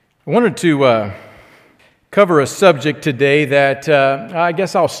I wanted to cover a subject today that I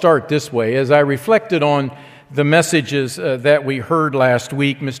guess I'll start this way. As I reflected on the messages that we heard last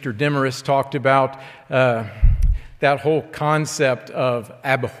week, Mr. Demarest talked about that whole concept of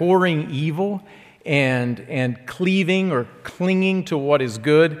abhorring evil and cleaving or clinging to what is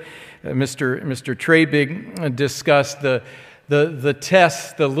good. Mr. Trabig discussed the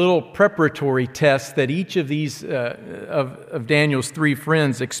tests, the little preparatory tests that each of these of Daniel's three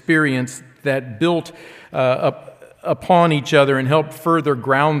friends experienced that built upon each other and helped further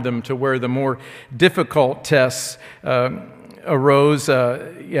ground them to where the more difficult tests arose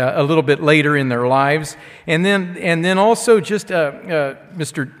a little bit later in their lives. And then also just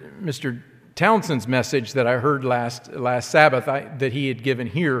Mr. Townsend's message that I heard last Sabbath that he had given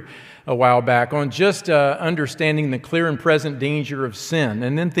here a while back on just understanding the clear and present danger of sin,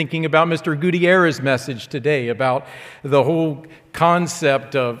 and then thinking about Mr. Gutierrez's message today about the whole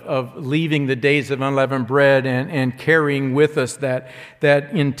concept of leaving the days of unleavened bread and carrying with us that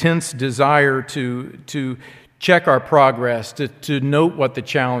intense desire to check our progress, to note what the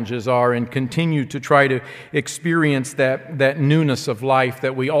challenges are, and continue to try to experience that newness of life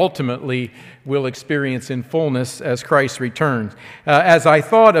that we ultimately will experience in fullness as Christ returns. As I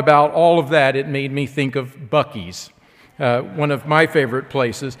thought about all of that, it made me think of Buc-ee's, one of my favorite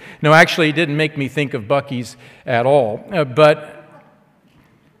places. No, actually, it didn't make me think of Buc-ee's at all, but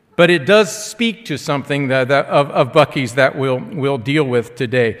it does speak to something of Buc-ee's that we'll deal with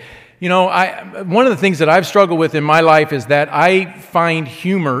today. You know, one of the things that I've struggled with in my life is that I find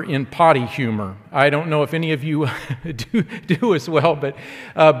humor in potty humor. I don't know if any of you do as well, but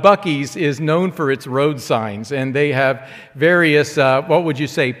Buc-ee's is known for its road signs, and they have various,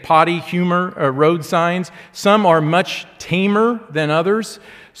 potty humor road signs. Some are much tamer than others,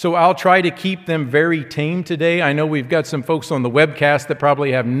 so I'll try to keep them very tame today. I know we've got some folks on the webcast that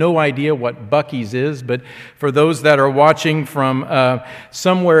probably have no idea what Buc-ee's is, but for those that are watching from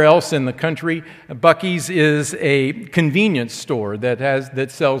somewhere else in the country, Buc-ee's is a convenience store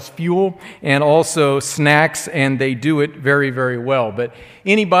that sells fuel and also snacks, and they do it very, very well. But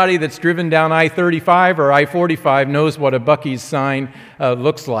anybody that's driven down I-35 or I-45 knows what a Buc-ee's sign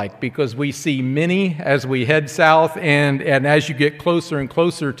looks like, because we see many as we head south, and as you get closer and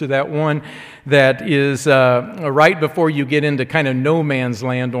closer to that one that is right before you get into kind of no man's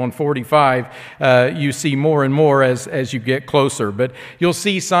land on 45, you see more and more as you get closer. But you'll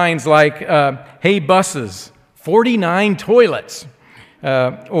see signs like, hey buses, 49 toilets,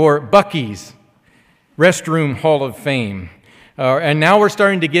 or Buc-ee's, Restroom Hall of Fame. And now we're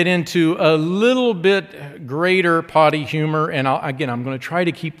starting to get into a little bit greater potty humor, and I'm going to try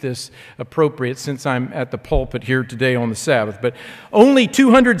to keep this appropriate since I'm at the pulpit here today on the Sabbath. But only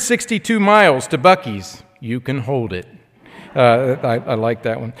 262 miles to Buc-ee's. You can hold it. I like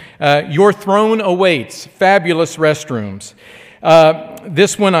that one. Your throne awaits. Fabulous restrooms.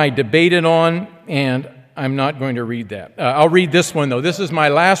 This one I debated on, and I'm not going to read that. I'll read this one, though. This is my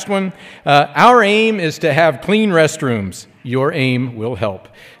last one. Our aim is to have clean restrooms. Your aim will help.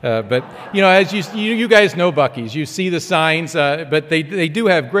 But, you know, as you guys know Buc-ee's, you see the signs, but they do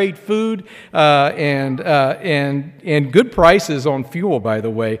have great food and good prices on fuel, by the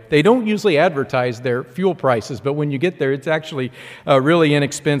way. They don't usually advertise their fuel prices, but when you get there, it's actually really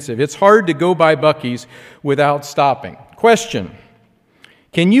inexpensive. It's hard to go by Buc-ee's without stopping. Question: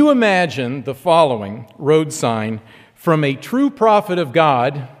 can you imagine the following road sign from a true prophet of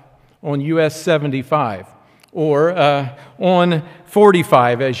God on US 75 or on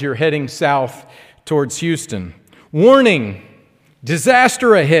 45 as you're heading south towards Houston? Warning,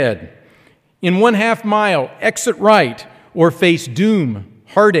 disaster ahead. In 1/2 mile, exit right or face doom,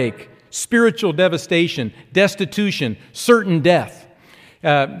 heartache, spiritual devastation, destitution, certain death.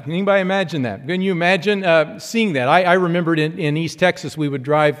 Can anybody imagine that? Can you imagine seeing that? I remembered in East Texas, we would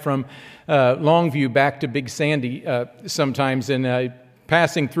drive from Longview back to Big Sandy sometimes, and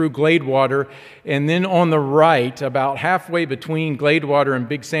passing through Gladewater, and then on the right, about halfway between Gladewater and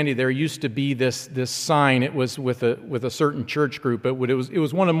Big Sandy, there used to be this sign. It was with a certain church group. It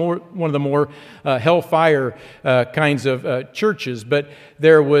was one of the more hellfire kinds of churches, but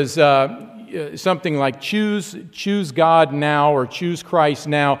there was something like choose God now, or choose Christ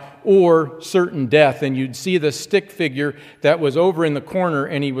now, or certain death. And you'd see the stick figure that was over in the corner,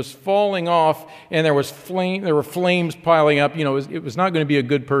 and he was falling off, and there were flames piling up. You know, it was not going to be a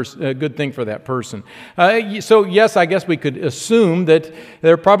good thing for that person. So yes, I guess we could assume that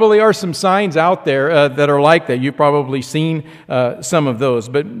there probably are some signs out there that are like that. You've probably seen some of those.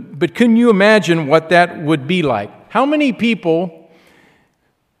 But can you imagine what that would be like? How many people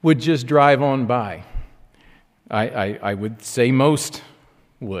would just drive on by? I would say most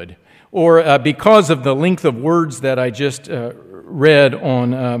would. Or because of the length of words that I just read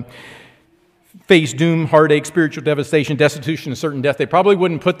on face doom, heartache, spiritual devastation, destitution, and certain death, they probably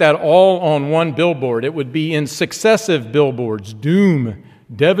wouldn't put that all on one billboard. It would be in successive billboards: doom,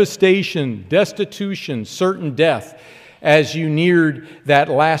 devastation, destitution, certain death, as you neared that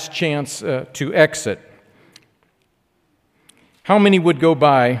last chance to exit. How many would go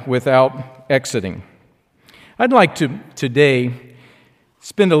by without exiting? I'd like to today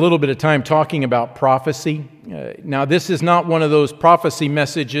spend a little bit of time talking about prophecy. Now, this is not one of those prophecy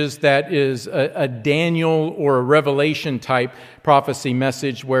messages that is a Daniel or a Revelation type prophecy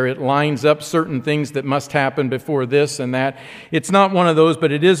message where it lines up certain things that must happen before this and that. It's not one of those,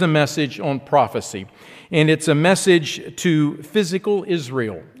 but it is a message on prophecy. And it's a message to physical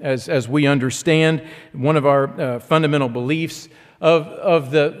Israel, as we understand one of our fundamental beliefs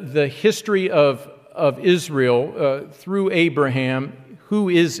of the history of Israel through Abraham. Who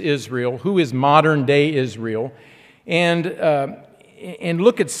is Israel? Who is modern-day Israel? And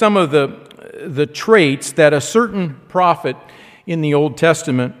look at some of the traits that a certain prophet in the Old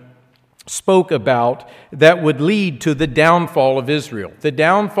Testament spoke about that would lead to the downfall of Israel. The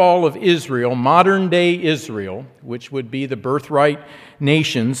downfall of Israel, modern-day Israel, which would be the birthright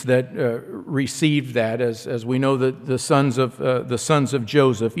nations that received that, as we know the sons of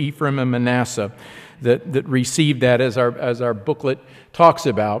Joseph, Ephraim and Manasseh, that received that, as our booklet talks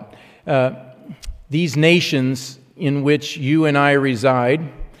about. These nations in which you and I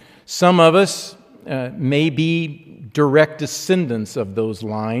reside, some of us may be direct descendants of those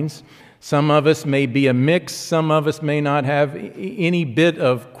lines. Some of us may be a mix. Some of us may not have any bit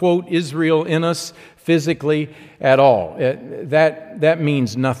of, quote, Israel in us physically at all. That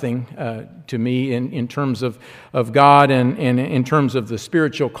means nothing to me in terms of God and in terms of the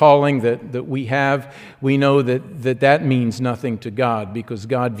spiritual calling that we have. We know that means nothing to God, because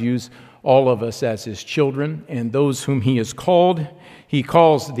God views all of us as His children, and those whom He has called, He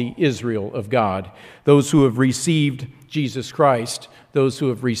calls the Israel of God. Those who have received Jesus Christ, those who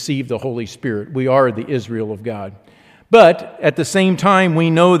have received the Holy Spirit. We are the Israel of God. But at the same time, we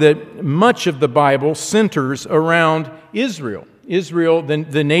know that much of the Bible centers around Israel. Israel,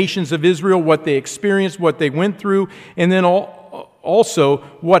 the nations of Israel, what they experienced, what they went through, and then also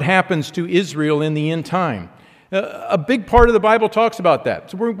what happens to Israel in the end time. A big part of the Bible talks about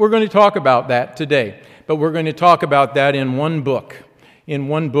that. So we're going to talk about that today. But we're going to talk about that in one book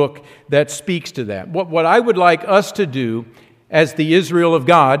that speaks to that. What I would like us to do as the Israel of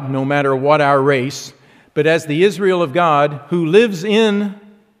God, no matter what our race, but as the Israel of God who lives in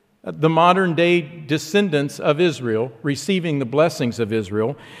the modern day descendants of Israel, receiving the blessings of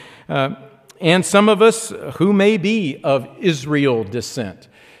Israel, and some of us who may be of Israel descent.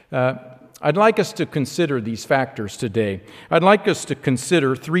 I'd like us to consider these factors today. I'd like us to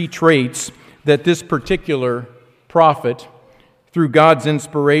consider three traits that this particular prophet, through God's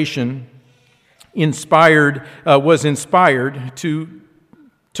inspiration, was inspired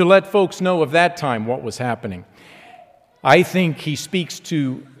to let folks know of that time what was happening. I think he speaks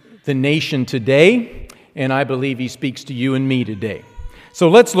to the nation today, and I believe he speaks to you and me today. So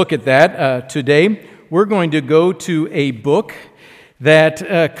let's look at that today. We're going to go to a book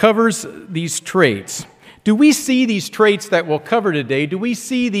that covers these traits. Do we see these traits that we'll cover today? Do we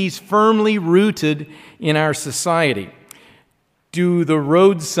see these firmly rooted in our society? Do the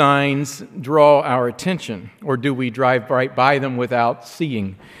road signs draw our attention, or do we drive right by them without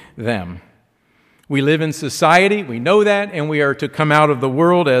seeing them? We live in society, we know that, and we are to come out of the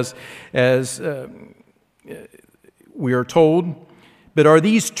world as we are told. But are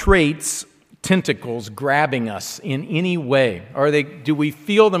these traits tentacles grabbing us in any way? Do we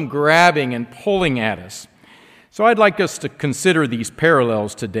feel them grabbing and pulling at us? So I'd like us to consider these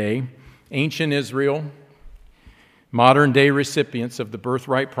parallels today. Ancient Israel, modern day recipients of the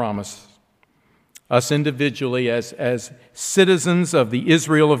birthright promise, us individually as citizens of the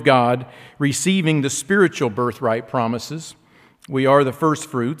Israel of God, receiving the spiritual birthright promises. We are the first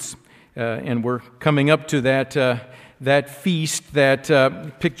fruits, and we're coming up to that feast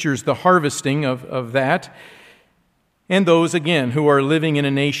that pictures the harvesting of that. And those, again, who are living in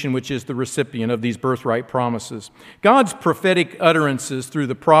a nation which is the recipient of these birthright promises. God's prophetic utterances through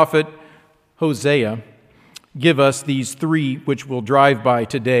the prophet Hosea give us these three which we'll drive by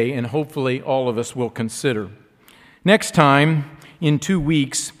today, and hopefully all of us will consider. Next time, in 2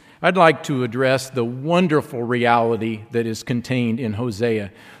 weeks, I'd like to address the wonderful reality that is contained in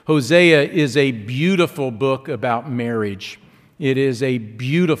Hosea. Hosea is a beautiful book about marriage. It is a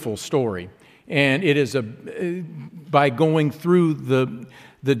beautiful story. And it is by going through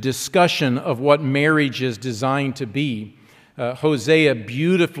the discussion of what marriage is designed to be, Hosea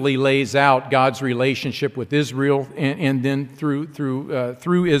beautifully lays out God's relationship with Israel, and then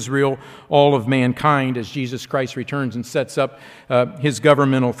through Israel, all of mankind, as Jesus Christ returns and sets up his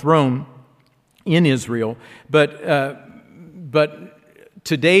governmental throne in Israel. But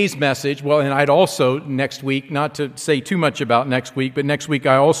today's message, well, and I'd also next week, not to say too much about next week, but next week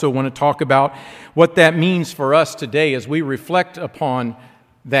I also want to talk about what that means for us today as we reflect upon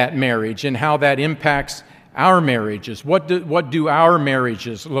that marriage and how that impacts our marriages. What do our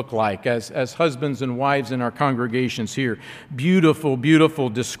marriages look like as husbands and wives in our congregations here? Beautiful, beautiful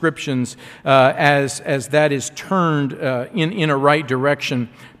descriptions as that is turned in a right direction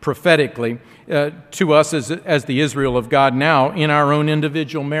prophetically to us as the Israel of God now in our own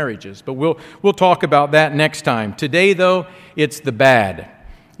individual marriages. But we'll talk about that next time. Today, though, it's the bad.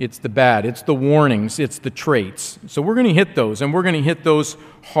 It's the bad. It's the warnings. It's the traits. So we're going to hit those, and we're going to hit those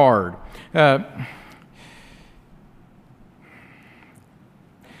hard.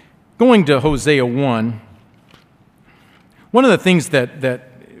 Going to Hosea 1, one of the things that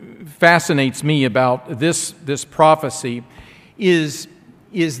fascinates me about this prophecy is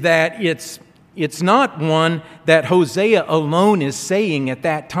that it's not one that Hosea alone is saying at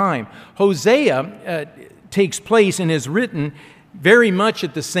that time. Hosea takes place and is written very much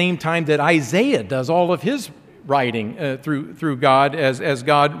at the same time that Isaiah does all of his writing through God as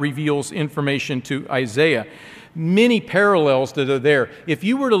God reveals information to Isaiah. Many parallels that are there. If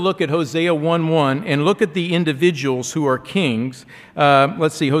you were to look at Hosea 1:1 and look at the individuals who are kings,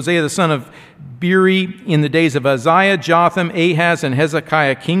 let's see, Hosea the son of Beeri in the days of Uzziah, Jotham, Ahaz, and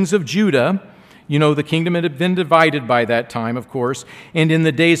Hezekiah, kings of Judah. You know, the kingdom had been divided by that time, of course. And in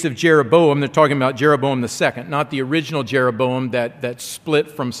the days of Jeroboam, they're talking about Jeroboam II, not the original Jeroboam that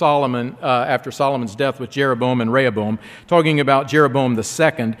split from Solomon after Solomon's death with Jeroboam and Rehoboam. Talking about Jeroboam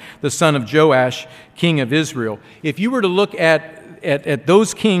II, the son of Joash, king of Israel. If you were to look at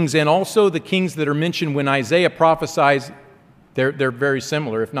those kings and also the kings that are mentioned when Isaiah prophesies, they're very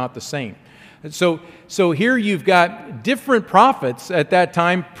similar, if not the same. So here you've got different prophets at that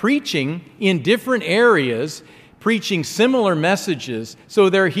time preaching in different areas, preaching similar messages. So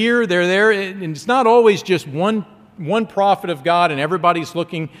they're here, they're there, and it's not always just one prophet of God and everybody's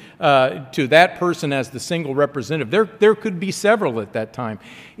looking to that person as the single representative. There could be several at that time.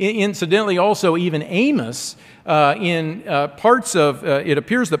 Incidentally, also even Amos, in parts of, it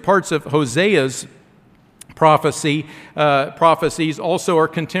appears that parts of Hosea's prophecies also are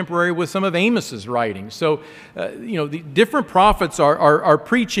contemporary with some of Amos's writings. So, the different prophets are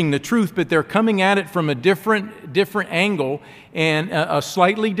preaching the truth, but they're coming at it from a different angle and a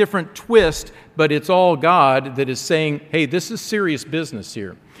slightly different twist, but it's all God that is saying, hey, this is serious business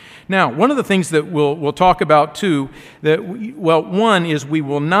here. Now, one of the things that we'll talk about too, one is we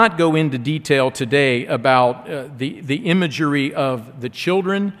will not go into detail today about the imagery of the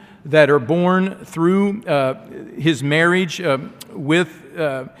children that are born through his marriage with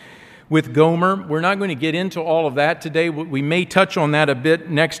Gomer. We're not going to get into all of that today. We may touch on that a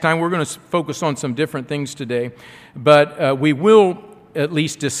bit next time. We're going to focus on some different things today. But we will at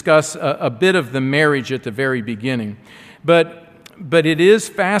least discuss a bit of the marriage at the very beginning. But it is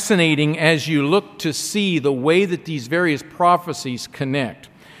fascinating as you look to see the way that these various prophecies connect.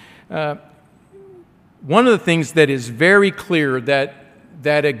 One of the things that is very clear that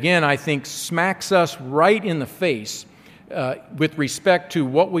again, I think, smacks us right in the face with respect to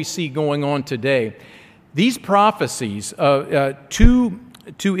what we see going on today. These prophecies to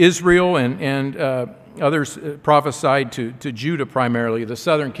Israel and others prophesied to Judah primarily, the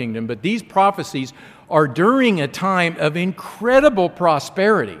southern kingdom, but these prophecies are during a time of incredible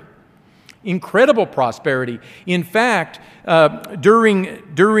prosperity. Incredible prosperity. In fact,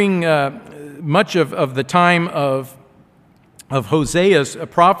 during much of the time of Hosea's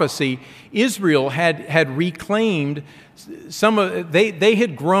prophecy, Israel had reclaimed some of they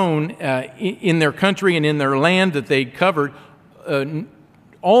had grown in their country and in their land that they'd covered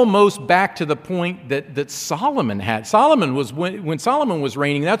almost back to the point that Solomon had. When Solomon was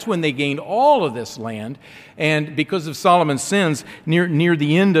reigning, that's when they gained all of this land, and because of Solomon's sins, near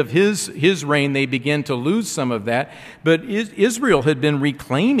the end of his reign, they began to lose some of that. But Israel had been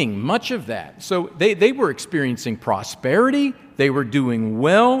reclaiming much of that, so they were experiencing prosperity. They were doing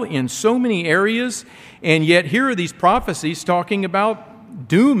well in so many areas, and yet here are these prophecies talking about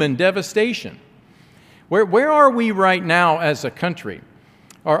doom and devastation. Where are we right now as a country?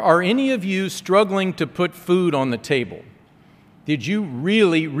 Are any of you struggling to put food on the table? Did you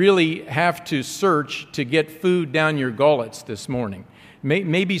really, really have to search to get food down your gullets this morning?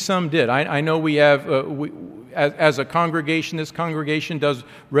 Maybe some did. I know we have, as a congregation, this congregation does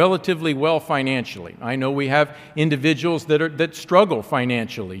relatively well financially. I know we have individuals that struggle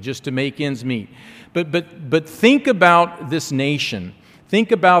financially just to make ends meet. But think about this nation.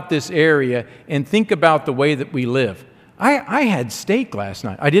 Think about this area, and think about the way that we live. I had steak last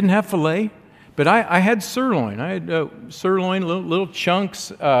night. I didn't have filet, but I had sirloin. I had sirloin, little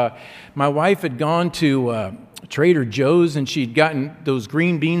chunks. My wife had gone to Trader Joe's, and she'd gotten those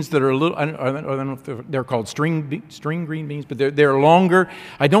green beans that are a little, I don't know if they're called string green beans, but they're longer.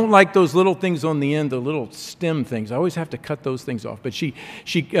 I don't like those little things on the end, the little stem things. I always have to cut those things off. But she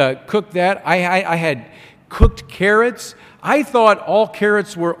cooked that. I had cooked carrots. I thought all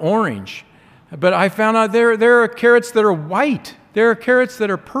carrots were orange, but I found out there are carrots that are white. There are carrots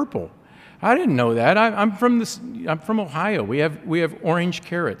that are purple. I didn't know that. I'm from Ohio. We have orange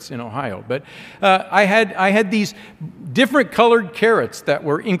carrots in Ohio. But I had these different colored carrots that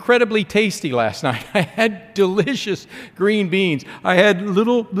were incredibly tasty last night. I had delicious green beans. I had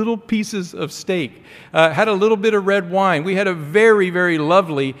little pieces of steak. Had a little bit of red wine. We had a very, very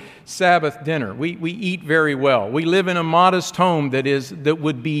lovely Sabbath dinner. We eat very well. We live in a modest home that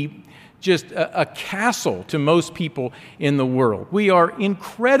would be just a castle to most people in the world. We are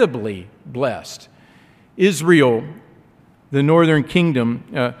incredibly blessed. Israel, the northern kingdom,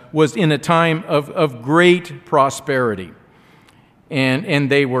 was in a time of great prosperity, and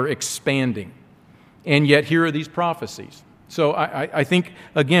they were expanding. And yet here are these prophecies. So I think,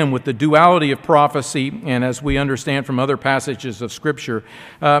 again, with the duality of prophecy, and as we understand from other passages of Scripture,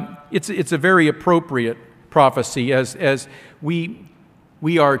 it's a very appropriate prophecy as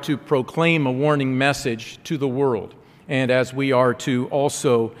we are to proclaim a warning message to the world, and as we are to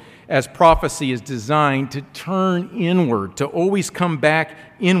also, as prophecy is designed to turn inward, to always come back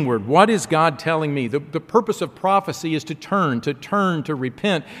inward. What is God telling me? The purpose of prophecy is to turn, to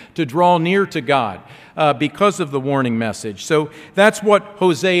repent, to draw near to God because of the warning message. So that's what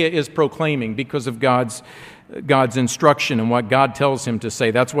Hosea is proclaiming because of God's instruction and what God tells him to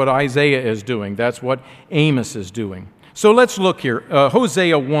say. That's what Isaiah is doing. That's what Amos is doing. So let's look here.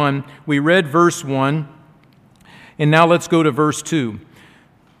 Hosea 1, we read verse 1, and now let's go to verse 2.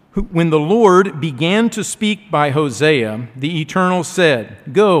 When the Lord began to speak by Hosea, the Eternal said,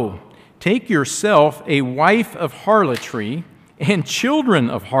 "Go, take yourself a wife of harlotry and children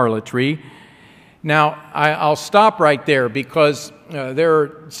of harlotry." Now, I'll stop right there because there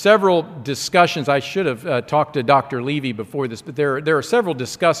are several discussions. I should have talked to Dr. Levy before this, but there are several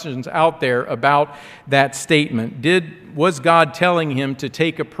discussions out there about that statement. Was God telling him to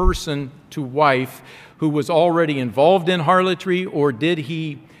take a person to wife who was already involved in harlotry, or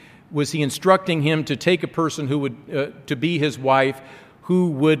was he instructing him to take a person who would to be his wife who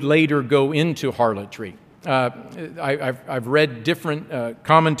would later go into harlotry? I've read different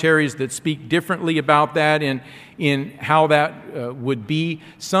commentaries that speak differently about that in how that would be.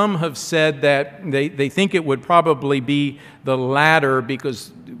 Some have said that they think it would probably be the latter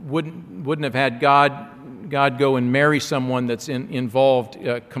because wouldn't have had God go and marry someone that's involved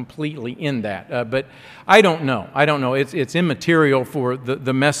completely in that. But I don't know. It's immaterial for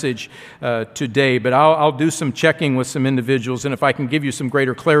the message today, but I'll do some checking with some individuals, and if I can give you some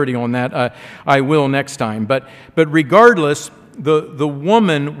greater clarity on that, I will next time. But regardless, the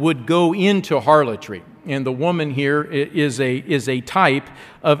woman would go into harlotry. And the woman here is a type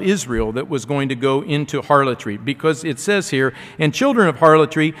of Israel that was going to go into harlotry, because it says here, "And children of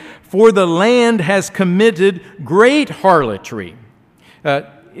harlotry, for the land has committed great harlotry."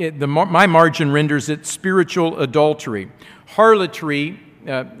 My margin renders it spiritual adultery. Harlotry,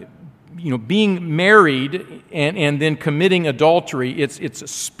 being married and then committing adultery, it's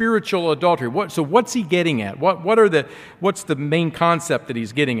spiritual adultery. So what's he getting at? What's the main concept that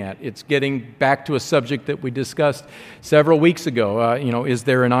he's getting at? It's getting back to a subject that we discussed several weeks ago. Is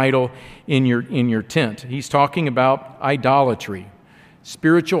there an idol in your tent? He's talking about idolatry.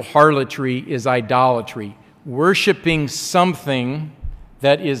 Spiritual harlotry is idolatry, worshiping something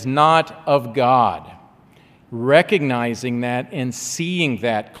that is not of God. Recognizing that and seeing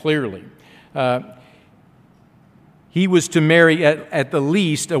that clearly. He was to marry at the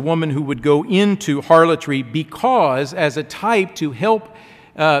least a woman who would go into harlotry, because as a type to help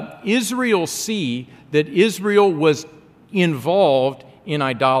Israel see that Israel was involved in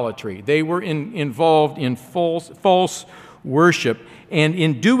idolatry. They were involved in false worship, and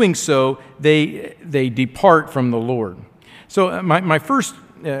in doing so, they depart from the Lord. So my first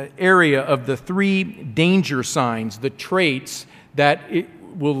area of the three danger signs, the traits that it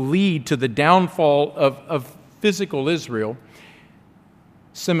will lead to the downfall of physical Israel,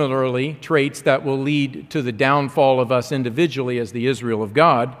 similarly, traits that will lead to the downfall of us individually as the Israel of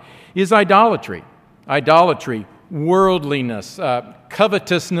God, is idolatry. Idolatry, worldliness,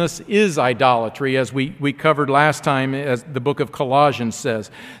 covetousness is idolatry, as we covered last time, as the book of Colossians says.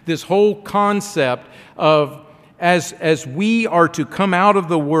 This whole concept of as we are to come out of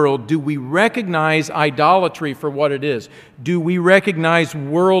the world, do we recognize idolatry for what it is? Do we recognize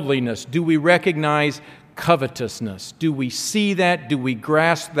worldliness? Do we recognize covetousness? Do we see that? Do we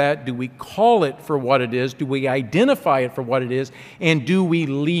grasp that? Do we call it for what it is? Do we identify it for what it is? And do we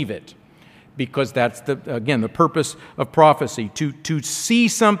leave it? Because that's, the purpose of prophecy. To see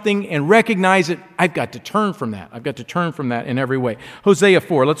something and recognize it, I've got to turn from that. I've got to turn from that in every way. Hosea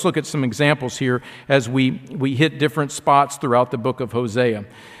 4, let's look at some examples here as we hit different spots throughout the book of Hosea.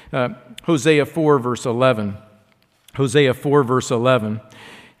 Hosea 4, verse 11. Hosea 4, verse 11.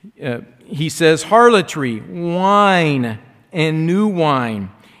 He says, harlotry, wine, and new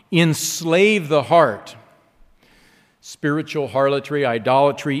wine enslave the heart. Spiritual harlotry,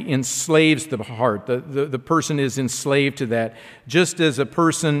 idolatry enslaves the heart. The person is enslaved to that. Just as a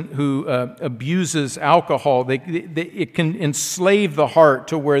person who abuses alcohol, it can enslave the heart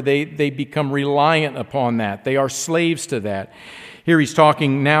to where they become reliant upon that. They are slaves to that. Here he's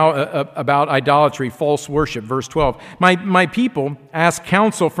talking now about idolatry, false worship. Verse 12, my people ask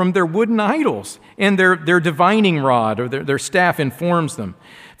counsel from their wooden idols, and their divining rod or their staff informs them.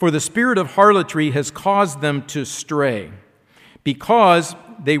 For the spirit of harlotry has caused them to stray, because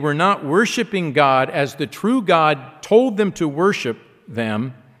they were not worshiping God as the true God told them to worship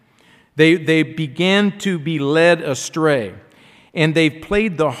them. They began to be led astray, and they've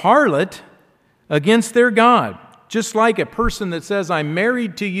played the harlot against their God. Just like a person that says, I'm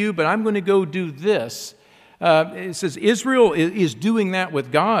married to you, but I'm going to go do this. It says Israel is doing that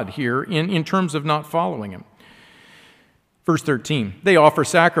with God here in terms of not following Him. Verse 13, they offer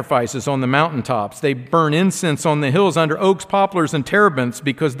sacrifices on the mountaintops. They burn incense on the hills under oaks, poplars, and terebinths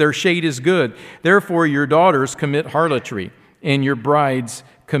because their shade is good. Therefore your daughters commit harlotry, and your brides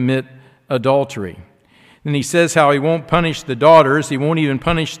commit adultery. And he says how he won't punish the daughters, he won't even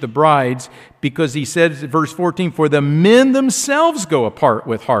punish the brides, because he says, verse 14, for the men themselves go apart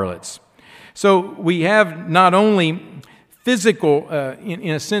with harlots. So we have not only physical, in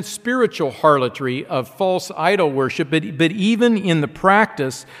a sense, spiritual harlotry of false idol worship, but even in the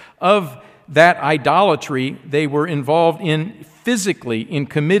practice of that idolatry, they were involved in physically in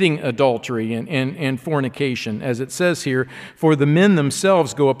committing adultery and fornication. As it says here, for the men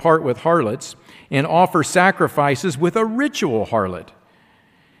themselves go apart with harlots and offer sacrifices with a ritual harlot.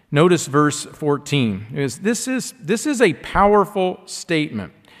 Notice verse 14. This is a powerful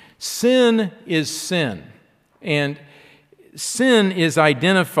statement. Sin is sin, and sin is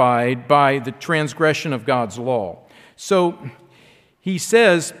identified by the transgression of God's law. So he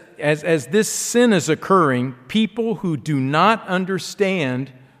says, as this sin is occurring, people who do not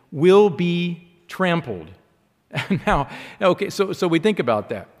understand will be trampled. Now, okay, so we think about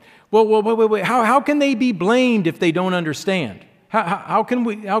that. Well, wait. How can they be blamed if they don't understand? How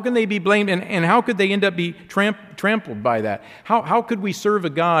can they be blamed, and how could they end up be trampled by that? How could we serve a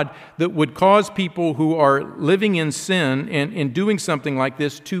God that would cause people who are living in sin and doing something like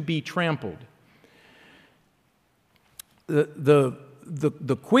this to be trampled?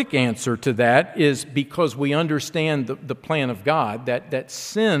 The quick answer to that is because we understand the plan of God, that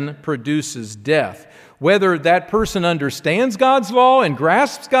sin produces death. Whether that person understands God's law and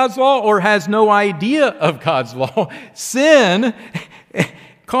grasps God's law or has no idea of God's law, sin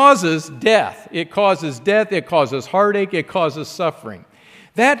causes death. It causes death, it causes heartache, it causes suffering.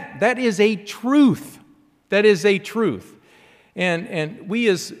 That is a truth. That is a truth. And we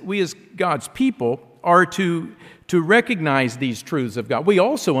as God's people are to recognize these truths of God. We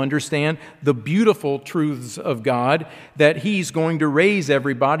also understand the beautiful truths of God, that He's going to raise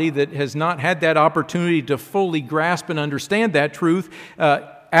everybody that has not had that opportunity to fully grasp and understand that truth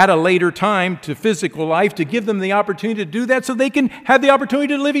at a later time to physical life, to give them the opportunity to do that so they can have the opportunity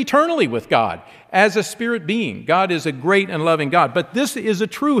to live eternally with God as a spirit being. God is a great and loving God, but this is a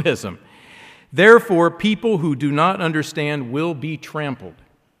truism. Therefore, people who do not understand will be trampled.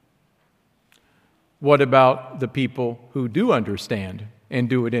 What about the people who do understand and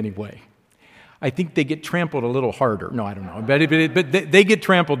do it anyway? I think they get trampled a little harder. No, I don't know. But they get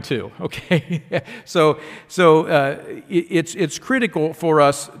trampled too, okay? So it's critical for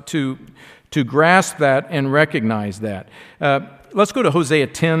us to grasp that and recognize that. Let's go to Hosea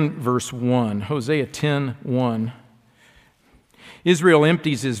 10, verse 1. Hosea 10, 1. Israel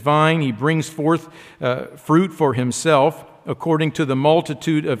empties his vine. He brings forth fruit for himself. According to the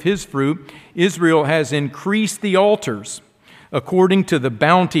multitude of his fruit, Israel has increased the altars. according to the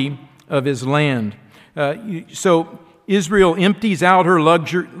bounty of his land. So Israel empties out her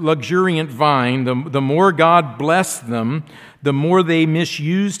luxuriant vine. The more God blessed them, the more they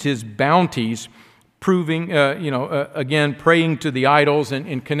misused his bounties, proving, again, praying to the idols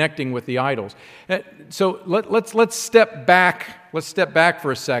and connecting with the idols. So let's step back. Let's step back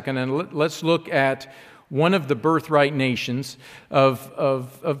for a second and let's look at one of the birthright nations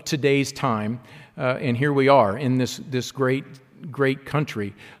of today's time. And here we are in this great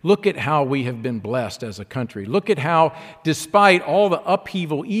country. Look at how we have been blessed as a country. Look at how, despite all the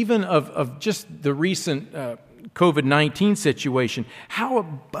upheaval, even of just the recent COVID-19 situation, how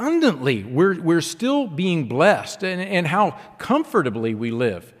abundantly we're still being blessed and how comfortably we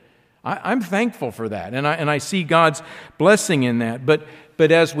live. I'm thankful for that, and I see God's blessing in that.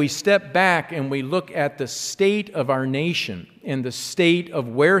 But as we step back and we look at the state of our nation and the state of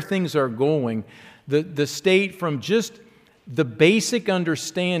where things are going, the state from just the basic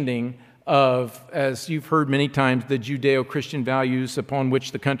understanding of, as you've heard many times, the Judeo-Christian values upon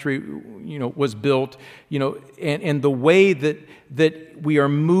which the country, was built, and the way that we are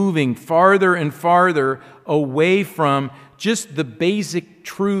moving farther and farther away from just the basic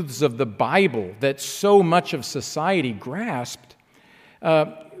truths of the Bible that so much of society grasped.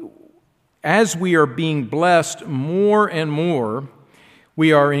 As we are being blessed more and more,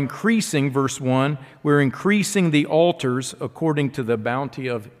 we are increasing, verse 1, we're increasing the altars according to the bounty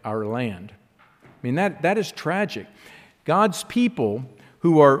of our land. I mean, that is tragic. God's people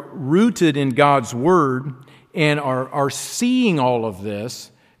who are rooted in God's Word and are seeing all of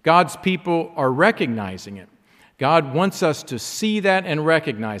this, God's people are recognizing it. God wants us to see that and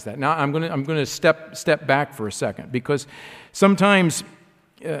recognize that. Now, I'm going to step back for a second, because sometimes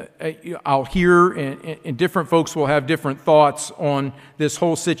I'll hear, and different folks will have different thoughts on this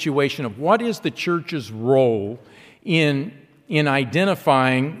whole situation of what is the church's role in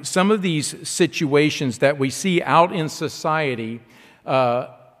identifying some of these situations that we see out in society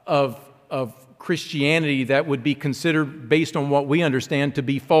of Christianity that would be considered, based on what we understand, to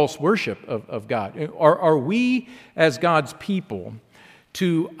be false worship of God. Are we, as God's people,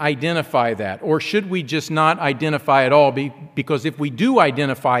 to identify that? Or should we just not identify at all? Because if we do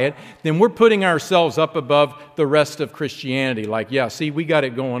identify it, then we're putting ourselves up above the rest of Christianity. Like, yeah, see, we got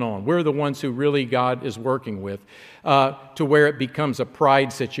it going on. We're the ones who really God is working with, to where it becomes a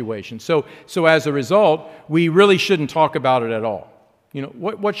pride situation. So as a result, we really shouldn't talk about it at all.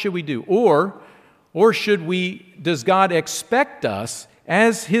 What should we do? Or should we, does God expect us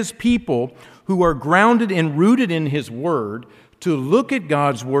as His people who are grounded and rooted in His Word to look at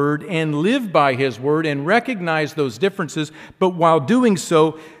God's Word and live by His Word and recognize those differences, but while doing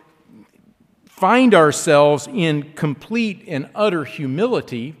so, find ourselves in complete and utter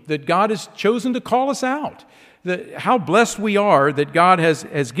humility that God has chosen to call us out? How blessed we are that God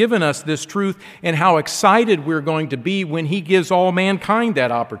has given us this truth, and how excited we're going to be when He gives all mankind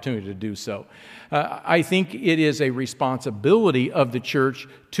that opportunity to do so. I think it is a responsibility of the church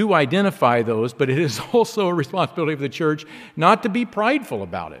to identify those, but it is also a responsibility of the church not to be prideful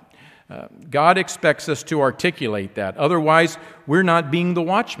about it. God expects us to articulate that. Otherwise, we're not being the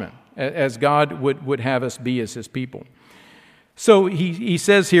watchmen, as God would have us be as His people. So he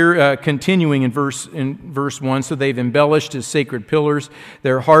says here, continuing in verse 1, so they've embellished His sacred pillars.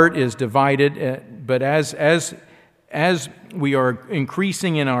 Their heart is divided, but as we are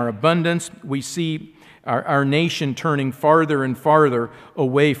increasing in our abundance, we see our nation turning farther and farther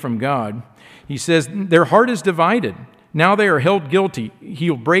away from God. He says, their heart is divided. Now they are held guilty.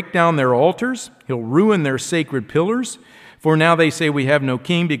 He'll break down their altars. He'll ruin their sacred pillars. For now they say, we have no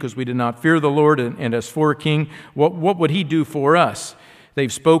king because we did not fear the Lord, and as for a king, what would He do for us?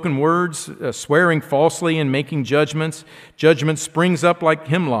 They've spoken words, swearing falsely and making judgments. Judgment springs up like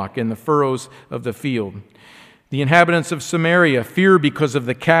hemlock in the furrows of the field. The inhabitants of Samaria fear because of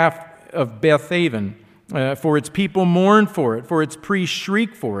the calf of Bethaven, for its people mourn for it, for its priests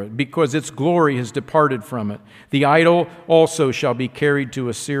shriek for it, because its glory has departed from it. The idol also shall be carried to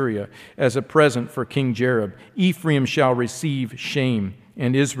Assyria as a present for King Jareb. Ephraim shall receive shame,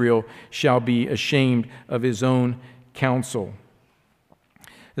 and Israel shall be ashamed of his own counsel.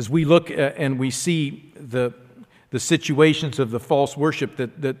 As we look and we see the situations of the false worship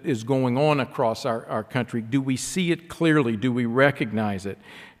that is going on across our country, do we see it clearly? Do we recognize it?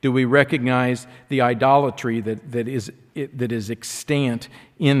 Do we recognize the idolatry that is extant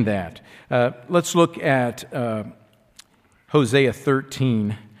in that? Let's look at Hosea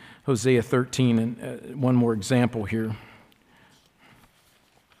 13. Hosea 13, and one more example here.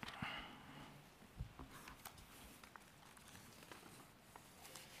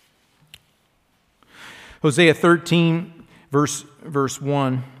 Hosea 13, verse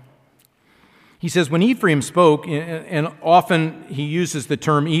 1. He says, when Ephraim spoke, and often he uses the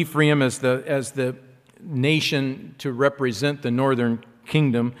term Ephraim as the nation to represent the northern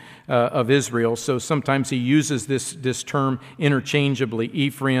kingdom of Israel. So sometimes he uses this term interchangeably,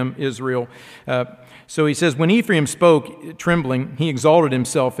 Ephraim, Israel. So he says, when Ephraim spoke, trembling, he exalted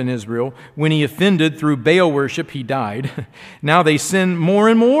himself in Israel. When he offended through Baal worship, he died. Now they sin more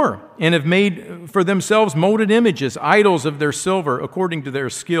and more, and have made for themselves molded images, idols of their silver, according to their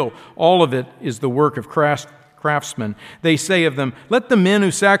skill. All of it is the work of craftsmen. They say of them, let the men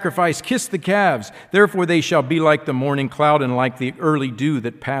who sacrifice kiss the calves. Therefore they shall be like the morning cloud and like the early dew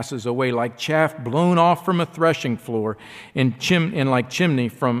that passes away, like chaff blown off from a threshing floor, and like chimney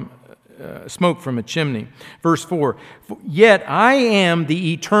from smoke from a chimney. Verse 4, yet I am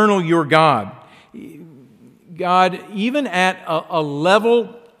the eternal your God. God, even at a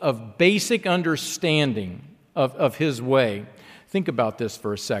level of basic understanding of His way. Think about this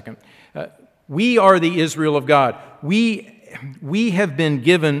for a second. We are the Israel of God. We have been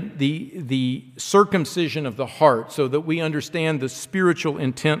given the circumcision of the heart so that we understand the spiritual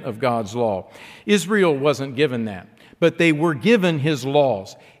intent of God's law. Israel wasn't given that, but they were given His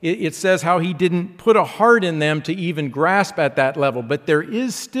laws. It says how He didn't put a heart in them to even grasp at that level, but there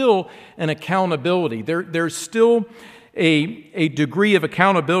is still an accountability. There's still a degree of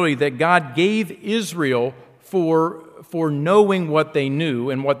accountability that God gave Israel for knowing what they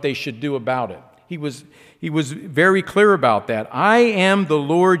knew and what they should do about it. He was very clear about that. I am the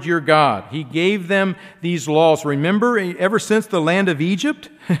Lord your God. He gave them these laws. Remember, ever since the land of Egypt,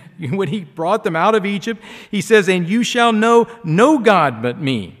 when He brought them out of Egypt, He says, and you shall know no God but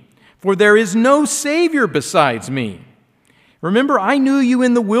me, for there is no Savior besides me. Remember, I knew you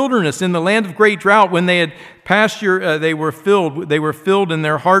in the wilderness, in the land of great drought, when they had passed they were filled and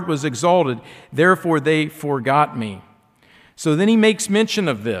their heart was exalted. Therefore they forgot me. So then He makes mention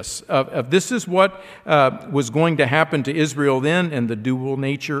of this. This is what was going to happen to Israel then, and the dual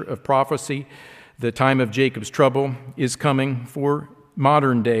nature of prophecy. The time of Jacob's trouble is coming for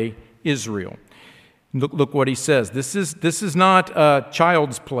modern day Israel. Look what he says. This is not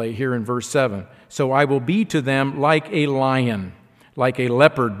child's play here in verse 7. So I will be to them like a lion, like a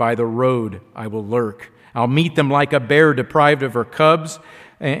leopard by the road I will lurk. I'll meet them like a bear deprived of her cubs,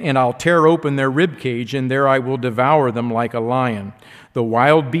 and I'll tear open their ribcage, and there I will devour them like a lion. The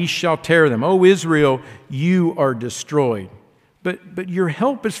wild beast shall tear them. O Israel, you are destroyed. But your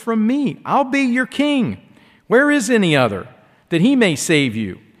help is from me. I'll be your king. Where is any other, that he may save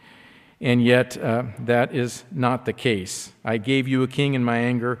you? And yet that is not the case. I gave you a king in my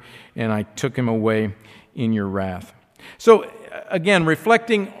anger, and I took him away in your wrath. So again,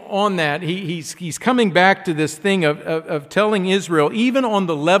 reflecting on that, he's coming back to this thing of telling Israel, even on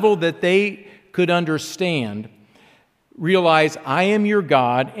the level that they could understand, realize I am your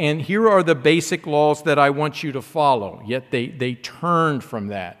God, and here are the basic laws that I want you to follow. Yet they turned from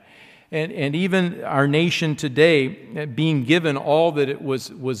that. And even our nation today, being given all that it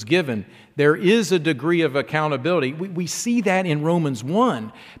was given, there is a degree of accountability. We see that in Romans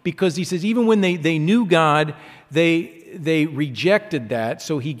 1, because he says even when they knew God, they rejected that,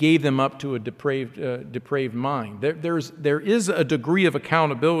 so he gave them up to a depraved mind. There is a degree of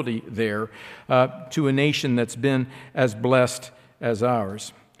accountability there to a nation that's been as blessed as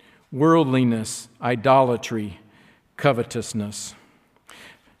ours. Worldliness, idolatry, covetousness.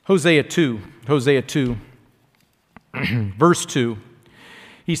 Hosea 2, verse 2,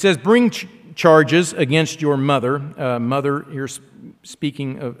 he says, bring charges against your mother. Mother, here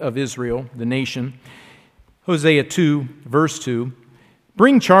speaking of Israel, the nation. Hosea 2, verse 2,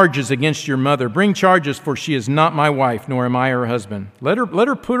 bring charges against your mother. Bring charges, for she is not my wife, nor am I her husband. Let her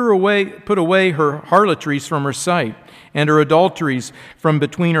put away her harlotries from her sight, and her adulteries from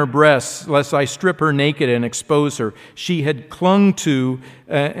between her breasts, lest I strip her naked and expose her. She had clung to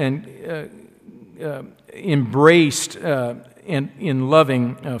and embraced and in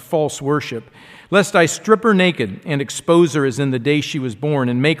loving false worship. Lest I strip her naked and expose her as in the day she was born,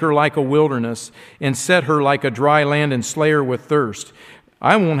 and make her like a wilderness, and set her like a dry land, and slay her with thirst.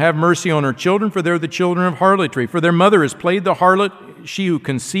 I won't have mercy on her children, for they're the children of harlotry. For their mother has played the harlot. She who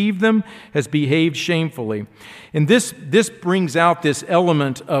conceived them has behaved shamefully. And this brings out this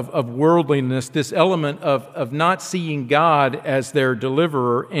element of worldliness, this element of not seeing God as their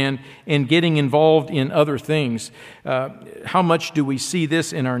deliverer and getting involved in other things. How much do we see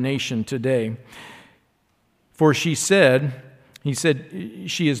this in our nation today? For he said,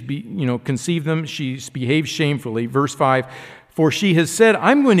 she has conceived them, she's behaved shamefully. Verse 5, for she has said,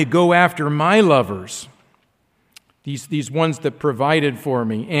 I'm going to go after my lovers. These ones that provided for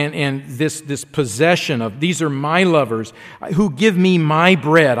me, and this possession of, these are my lovers who give me my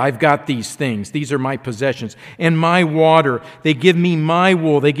bread. I've got these things. These are my possessions. And my water. They give me my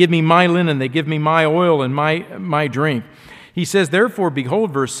wool. They give me my linen. They give me my oil and my drink. He says, therefore,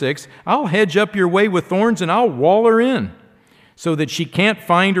 behold, verse 6, I'll hedge up your way with thorns and I'll wall her in, so that she can't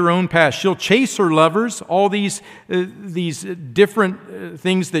find her own path. She'll chase her lovers, all these different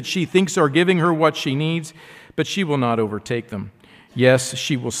things that she thinks are giving her what she needs, but she will not overtake them. Yes,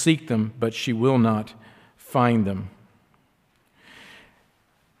 she will seek them, but she will not find them.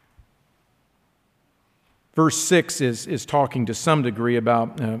 Verse 6 is talking to some degree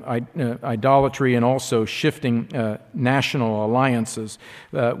about idolatry and also shifting national alliances.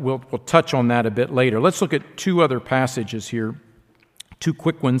 We'll touch on that a bit later. Let's look at two other passages here, two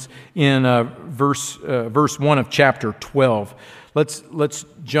quick ones in verse 1 of chapter 12. Let's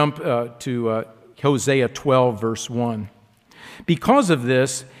jump to Hosea 12, verse 1. Because of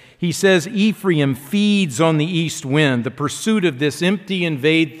this, he says, Ephraim feeds on the east wind, the pursuit of this empty and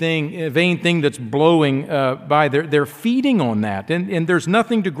vain thing that's blowing by. They're feeding on that, and there's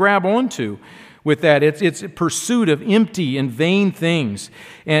nothing to grab onto with that. It's a pursuit of empty and vain things.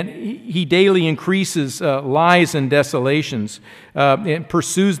 And he daily increases lies and desolations, and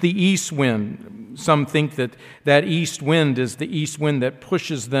pursues the east wind. Some think that east wind is the east wind that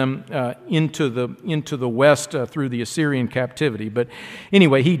pushes them into the west through the Assyrian captivity. But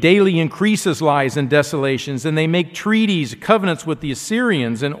anyway, he daily increases lies and desolations, and they make treaties, covenants with the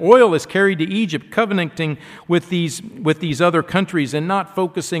Assyrians, and oil is carried to Egypt, covenanting with these other countries and not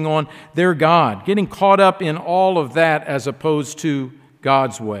focusing on their God, getting caught up in all of that as opposed to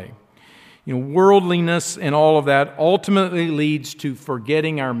God's way. Worldliness and all of that ultimately leads to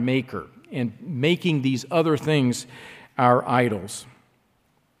forgetting our Maker and making these other things our idols.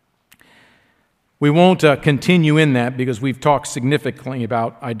 We won't continue in that because we've talked significantly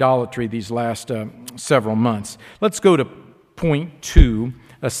about idolatry these last several months. Let's go to point 2,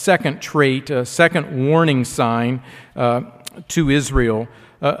 a second trait, a second warning sign to Israel,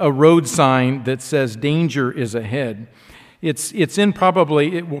 a road sign that says danger is ahead. It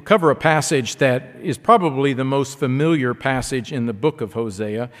will cover a passage that is probably the most familiar passage in the book of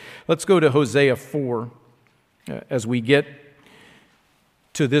Hosea. Let's go to Hosea 4 as we get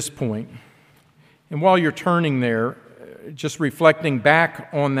to this point. And while you're turning there, just reflecting back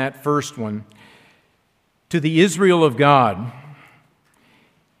on that first one, to the Israel of God,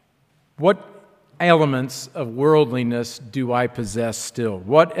 what elements of worldliness do I possess still?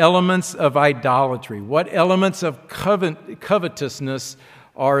 What elements of idolatry? What elements of covetousness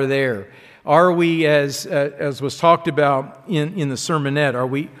are there? Are we, as was talked about in the sermonette,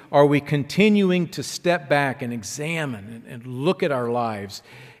 are we continuing to step back and examine and look at our lives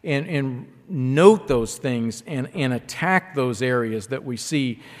and note those things and attack those areas that we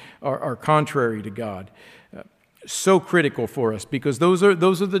see are contrary to God? So critical for us, because those are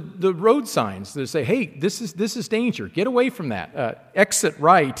the road signs that say, hey, this is danger. Get away from that. Exit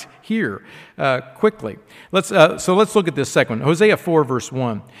right here quickly. Let's look at this second one. Hosea 4, verse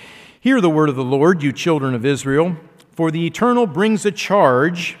 1. Hear the word of the Lord, you children of Israel, for the Eternal brings a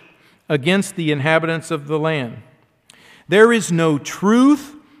charge against the inhabitants of the land. There is no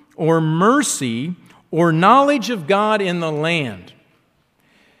truth or mercy or knowledge of God in the land.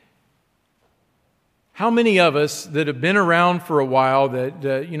 How many of us that have been around for a while that,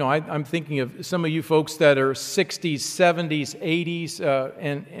 I'm thinking of some of you folks that are 60s, 70s, 80s,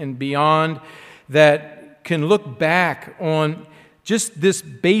 and beyond, that can look back on just this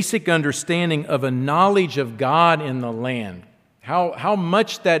basic understanding of a knowledge of God in the land. How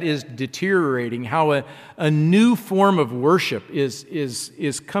much that is deteriorating, how a new form of worship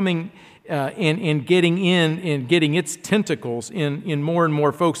is coming and getting in and getting its tentacles in more and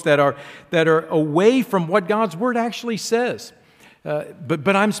more folks that are away from what God's Word actually says.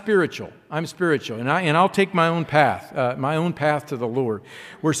 But I'm spiritual. And I'll take my own path to the Lord.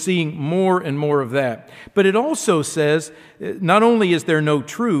 We're seeing more and more of that. But it also says, not only is there no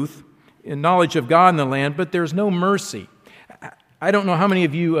truth and knowledge of God in the land, but there's no mercy. I don't know how many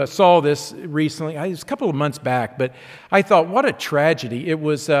of you saw this recently. It was a couple of months back, but I thought, what a tragedy. It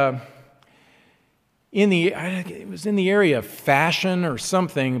was in the area of fashion or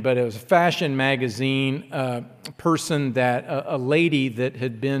something, but it was a fashion magazine. Person that a lady that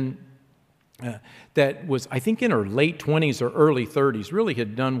had been that was, I think, in her late 20s or early 30s, really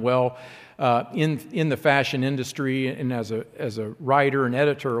had done well in the fashion industry and as a writer and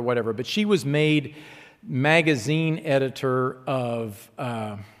editor or whatever. But she was made magazine editor of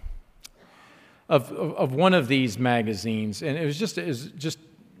one of these magazines, and it was just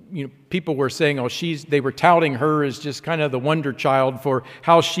people were saying, they were touting her as just kind of the wonder child for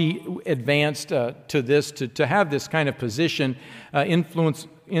how she advanced to have this kind of position,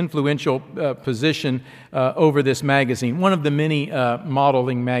 influential position over this magazine, one of the many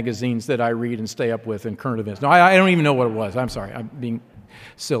modeling magazines that I read and stay up with in current events. No, I don't even know what it was. I'm sorry, I'm being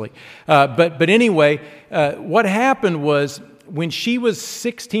silly. But anyway, what happened was when she was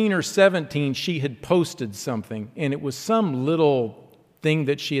 16 or 17, she had posted something, and it was some little thing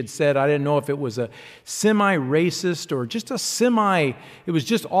that she had said. I didn't know if it was a semi-racist or just it was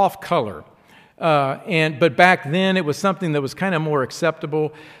just off color. But back then it was something that was kind of more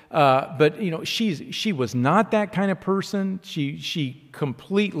acceptable. But she was not that kind of person. She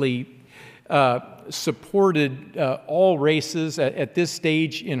completely supported all races at this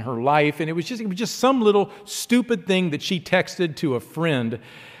stage in her life, and it was just some little stupid thing that she texted to a friend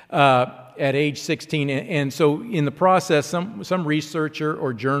at age 16. And so in the process, some researcher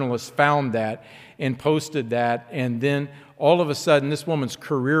or journalist found that and posted that, and then all of a sudden this woman's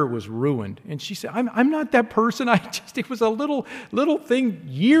career was ruined. And she said, I'm not that person. It was a little thing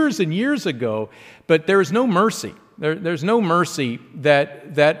years and years ago. But there is no mercy. There's no mercy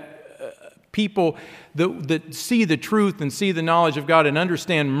that people that see the truth and see the knowledge of God and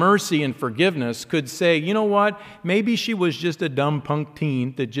understand mercy and forgiveness could say, you know what, maybe she was just a dumb punk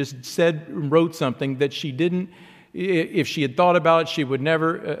teen that just wrote something that she didn't, if she had thought about it, she would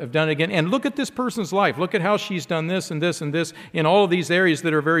never have done it again. And look at this person's life. Look at how she's done this and this and this in all of these areas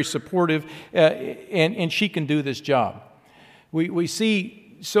that are very supportive, and she can do this job. We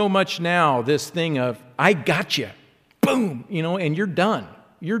see so much now this thing of, I got you, boom, and you're done.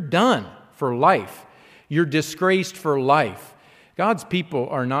 You're done for life. You're disgraced for life. God's people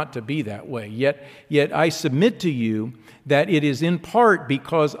are not to be that way. Yet I submit to you that it is in part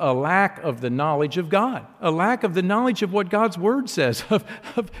because a lack of the knowledge of God, a lack of the knowledge of what God's Word says,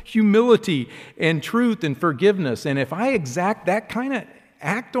 of humility and truth and forgiveness. And if I exact that kind of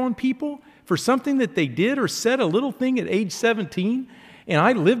act on people for something that they did or said a little thing at age 17, and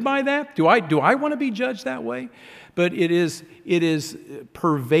I live by that, do I want to be judged that way? But it is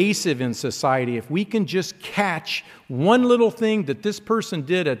pervasive in society. If we can just catch one little thing that this person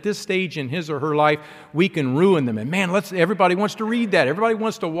did at this stage in his or her life, we can ruin them. And man, everybody wants to read that. Everybody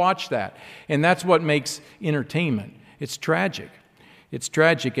wants to watch that. And that's what makes entertainment. It's tragic. It's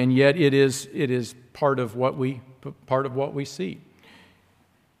tragic, and yet it is part of what we see.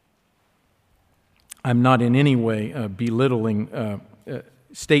 I'm not in any way belittling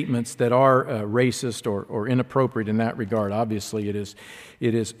statements that are racist or inappropriate in that regard. Obviously, it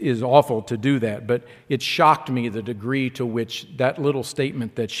is awful to do that, but it shocked me the degree to which that little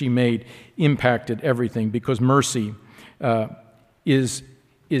statement that she made impacted everything, because mercy is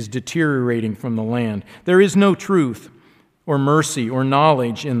deteriorating from the land. There is no truth or mercy or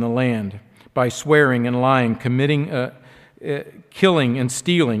knowledge in the land. By swearing and lying, committing, killing and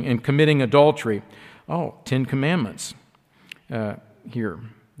stealing and committing adultery. 10 Commandments. Here.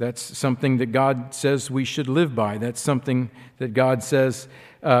 That's something that God says we should live by. That's something that God says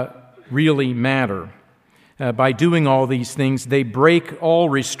really matter. By doing all these things, they break all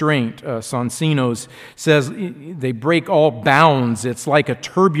restraint. Sonsinos says they break all bounds. It's like a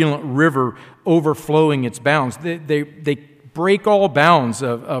turbulent river overflowing its bounds. They break all bounds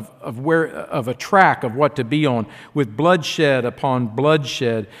of a track of what to be on, with bloodshed upon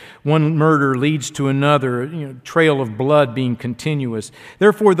bloodshed. One murder leads to another, trail of blood being continuous.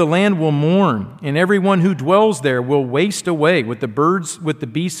 Therefore the land will mourn, and everyone who dwells there will waste away with the birds, with the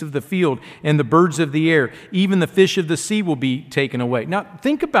beasts of the field, and the birds of the air. Even the fish of the sea will be taken away. Now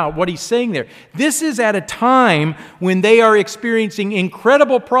think about what he's saying there. This is at a time when they are experiencing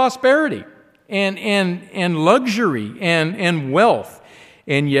incredible prosperity and luxury and wealth.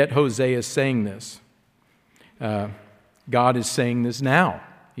 And yet Hosea is saying this. God is saying this now.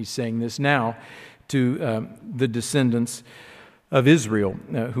 He's saying this now to the descendants of Israel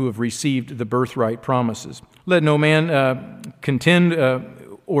who have received the birthright promises. Let no man contend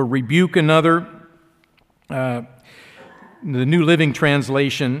or rebuke another. The New Living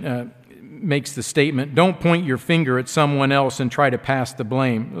Translation makes the statement, don't point your finger at someone else and try to pass the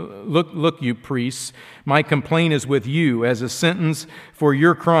blame. Look, you priests, my complaint is with you. As a sentence for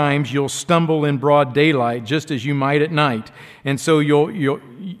your crimes, you'll stumble in broad daylight, just as you might at night. And so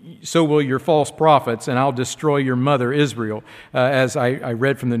will your false prophets, and I'll destroy your mother, Israel, as I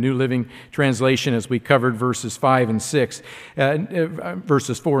read from the New Living Translation as we covered verses 5 and 6,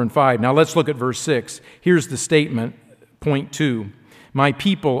 verses 4 and 5. Now let's look at verse 6. Here's the statement, point 2. My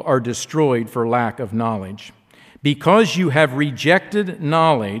people are destroyed for lack of knowledge. Because you have rejected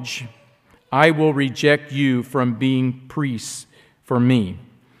knowledge, I will reject you from being priests for me.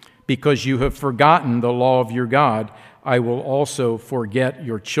 because you have forgotten the law of your God, I will also forget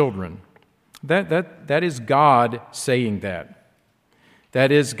your children. That is God saying that.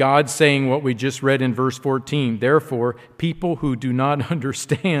 That is God saying what we just read in verse 14. Therefore, people who do not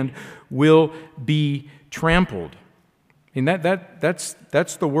understand will be trampled. And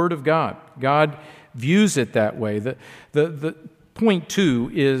that's the word of God. God views it that way. The point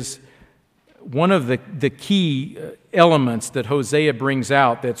 2 is one of the key elements that Hosea brings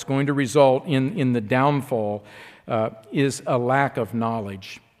out that's going to result in the downfall is a lack of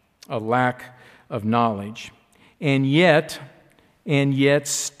knowledge. A lack of knowledge. And yet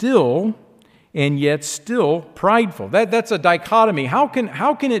still prideful. That's a dichotomy. How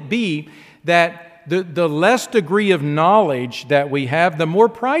can it be that the less degree of knowledge that we have, the more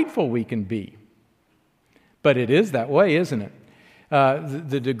prideful we can be? But it is that way, isn't it?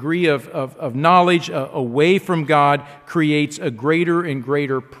 The degree of knowledge away from God creates a greater and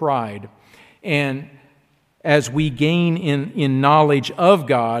greater pride. And as we gain in knowledge of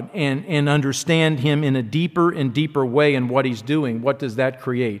God and understand Him in a deeper and deeper way in what He's doing, what does that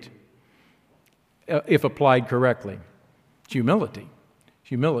create? If applied correctly, humility.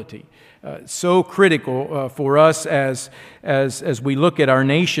 Humility. So critical for us as we look at our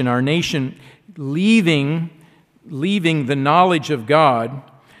nation leaving the knowledge of God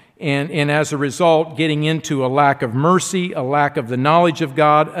and as a result getting into a lack of mercy, a lack of the knowledge of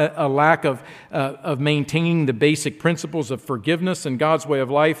God, a lack of maintaining the basic principles of forgiveness and God's way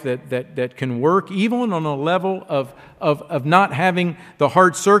of life that can work, even on a level of not having the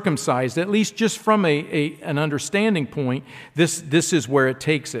heart circumcised, at least just from an understanding point. This is where it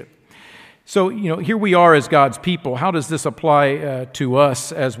takes it. So, here we are as God's people. How does this apply to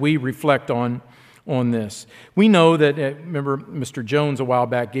us as we reflect on this? We know that, remember Mr. Jones a while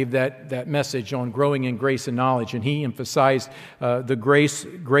back gave that message on growing in grace and knowledge, and he emphasized the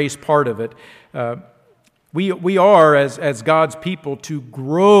grace part of it. We are, as God's people, to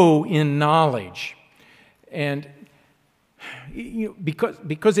grow in knowledge. And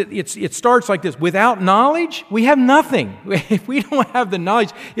because it starts like this. Without knowledge, we have nothing. If we don't have the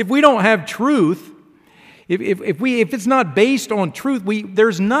knowledge, if we don't have truth, if it's not based on truth,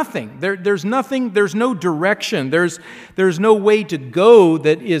 there's nothing. There's nothing. There's no direction. There's no way to go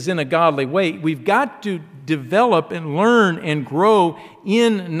that is in a godly way. We've got to develop and learn and grow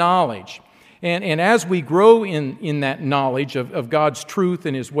in knowledge. And as we grow in that knowledge of God's truth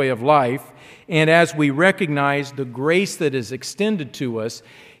and His way of life, and as we recognize the grace that is extended to us,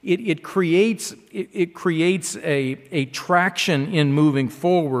 it creates a traction in moving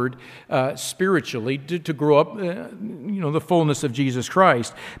forward spiritually to grow up, the fullness of Jesus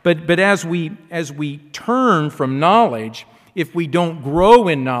Christ. But as we turn from knowledge, if we don't grow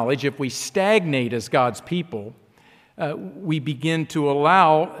in knowledge, if we stagnate as God's people, we begin to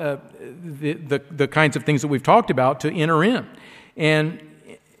allow the kinds of things that we've talked about to enter in. And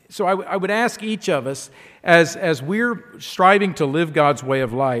so I would ask each of us, as we're striving to live God's way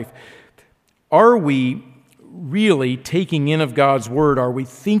of life, are we really taking in of God's Word? Are we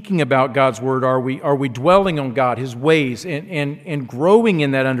thinking about God's Word? Are we dwelling on God, His ways, and growing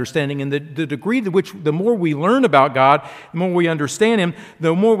in that understanding? And the degree to which the more we learn about God, the more we understand Him,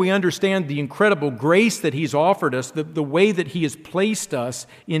 the more we understand the incredible grace that He's offered us, the way that He has placed us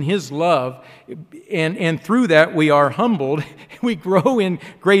in His love, and through that we are humbled. We grow in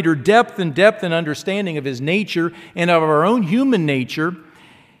greater depth and understanding of His nature and of our own human nature.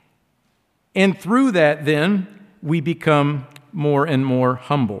 And through that, then, we become more and more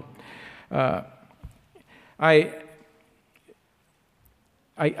humble. I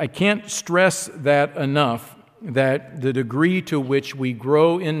can't stress that enough, that the degree to which we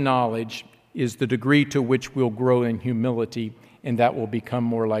grow in knowledge is the degree to which we'll grow in humility, and that will become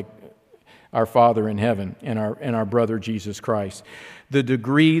more like our Father in heaven and our brother Jesus Christ. The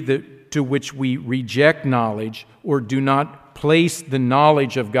degree to which we reject knowledge or do not place the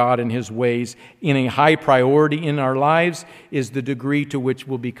knowledge of God and His ways in a high priority in our lives is the degree to which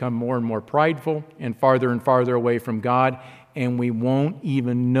we'll become more and more prideful and farther away from God, and we won't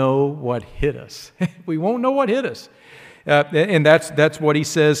even know what hit us. We won't know what hit us. And that's what he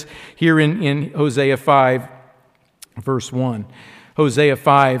says here in Hosea 5, verse 1. Hosea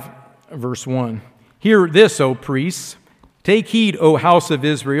 5, verse 1. Hear this, O priests. Take heed, O house of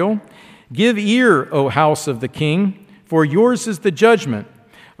Israel. Give ear, O house of the king. For yours is the judgment.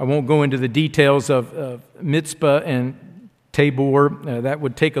 I won't go into the details of Mitzpah and Tabor. That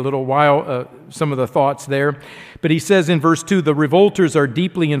would take a little while, some of the thoughts there. But he says in verse 2, the revolters are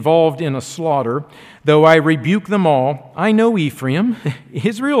deeply involved in a slaughter. Though I rebuke them all, I know Ephraim.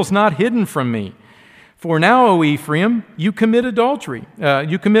 Israel's not hidden from me. For now, O Ephraim, you commit adultery,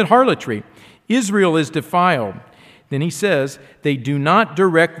 you commit harlotry. Israel is defiled. Then he says, they do not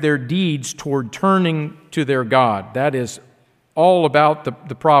direct their deeds toward turning to their God. That is all about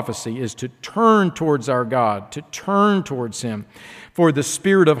the prophecy, is to turn towards our God, to turn towards Him. For the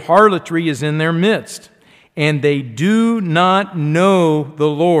spirit of harlotry is in their midst, and they do not know the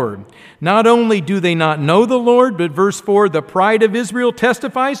Lord. Not only do they not know the Lord, but verse 4, the pride of Israel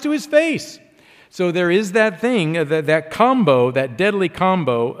testifies to His face. So there is that thing, that combo, that deadly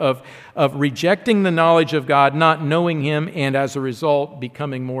combo of rejecting the knowledge of God, not knowing Him, and as a result,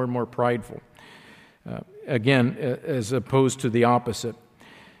 becoming more and more prideful. Again, as opposed to the opposite.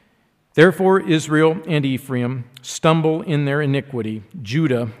 Therefore, Israel and Ephraim stumble in their iniquity.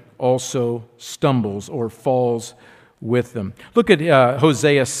 Judah also stumbles or falls with them. Look at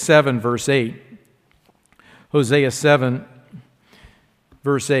Hosea 7, verse 8. Hosea 7,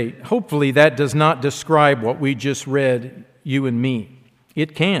 verse 8. Hopefully that does not describe what we just read, you and me.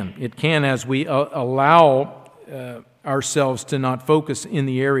 It can. It can, as we allow ourselves to not focus in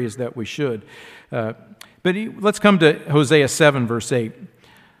the areas that we should. But let's come to Hosea 7, verse 8.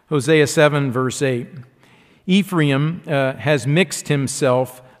 Hosea 7, verse 8. Ephraim has mixed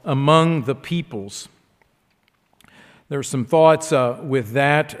himself among the peoples. There are some thoughts with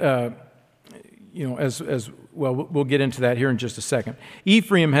that, as well, we'll get into that here in just a second.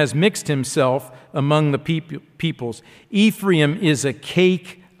 Ephraim has mixed himself among the peoples. Ephraim is a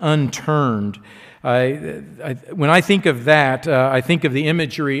cake unturned. When I think of that, I think of the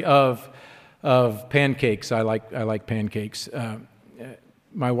imagery of pancakes. I like pancakes.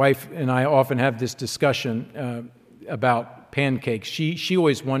 My wife and I often have this discussion about pancakes. She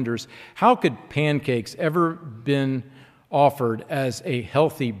always wonders, how could pancakes ever been offered as a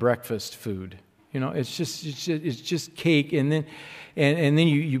healthy breakfast food? You know, it's just cake, and then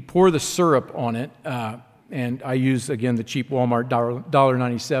you pour the syrup on it. And I use, again, the cheap Walmart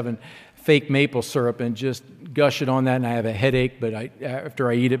 $1.97 fake maple syrup and just gush it on that, and I have a headache after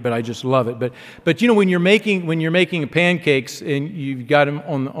I eat it, but I just love it. But you know, when you're making pancakes and you've got them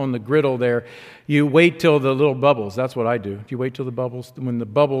on the griddle there, you wait till the little bubbles. That's what I do. You wait till the bubbles. When the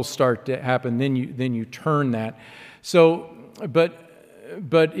bubbles start to happen, then you turn that. So, but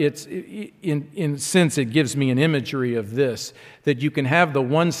it's in sense it gives me an imagery of this, that you can have the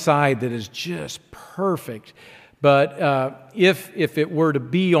one side that is just perfect. But if it were to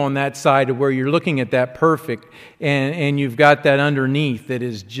be on that side of where you're looking at that perfect, and you've got that underneath that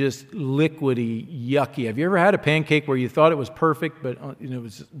is just liquidy, yucky. Have you ever had a pancake where you thought it was perfect, but it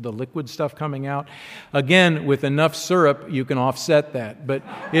was the liquid stuff coming out? Again, with enough syrup, you can offset that, but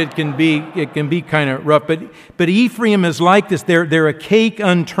it can be kind of rough. But Ephraim is like this. They're a cake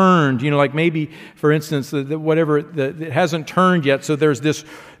unturned. Like maybe, for instance, it hasn't turned yet. So there's this.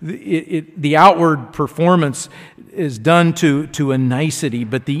 The outward performance is done to a nicety,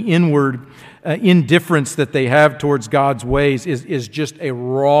 but the inward indifference that they have towards God's ways is just a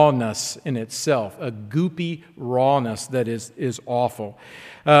rawness in itself, a goopy rawness that is awful.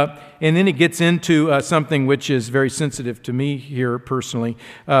 And then it gets into something which is very sensitive to me here personally.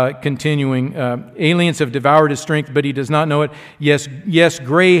 Continuing, aliens have devoured his strength, but he does not know it. Yes,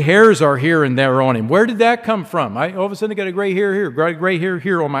 gray hairs are here and there on him. Where did that come from? All of a sudden I got a gray hair here, gray hair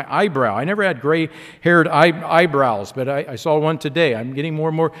here on my eyebrow. I never had gray-haired eyebrows, but I saw one today. I'm getting more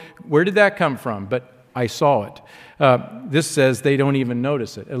and more. Where did that come from? But I saw it. This says they don't even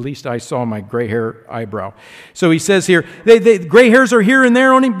notice it. At least I saw my gray hair eyebrow. So he says here, gray hairs are here and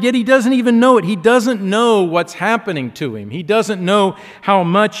there on him, yet he doesn't even know it. He doesn't know what's happening to him. He doesn't know how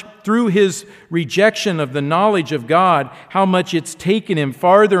much, through his rejection of the knowledge of God, how much it's taken him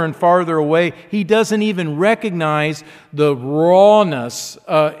farther and farther away. He doesn't even recognize the rawness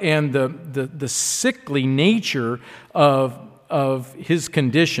and the sickly nature of his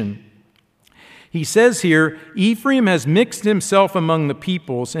condition. He says here, Ephraim has mixed himself among the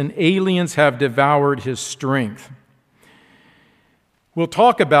peoples, and aliens have devoured his strength. We'll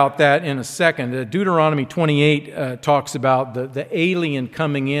talk about that in a second. Deuteronomy 28 talks about the alien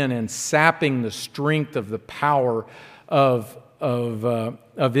coming in and sapping the strength of the power of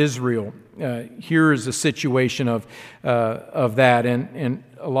Israel. Here is a situation of that, and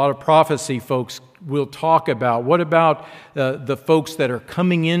a lot of prophecy folks will talk about. What about the folks that are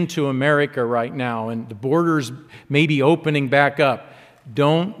coming into America right now, and the borders may be opening back up?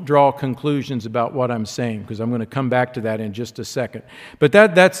 Don't draw conclusions about what I'm saying, because I'm going to come back to that in just a second. But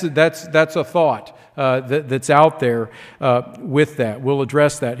that's a thought that's out there with that. We'll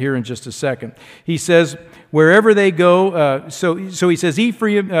address that here in just a second. He says, wherever they go, so he says,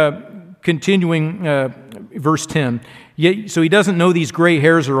 Ephraim, continuing verse 10, So he doesn't know these gray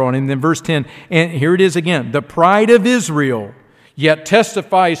hairs are on him. And then verse 10, and here it is again. The pride of Israel yet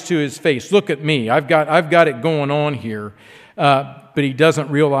testifies to his face. Look at me. I've got it going on here. But he doesn't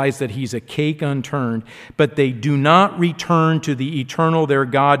realize that he's a cake unturned. But they do not return to the eternal their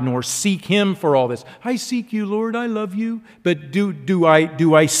God, nor seek him for all this. I seek you, Lord, I love you. But do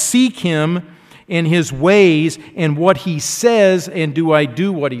I seek him in his ways and what he says, and do I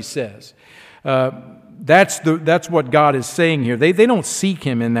do what he says? That's what God is saying here. They don't seek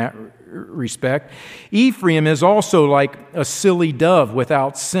him in that respect. Ephraim is also like a silly dove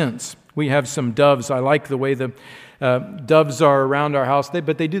without sense. We have some doves. I like the way the doves are around our house.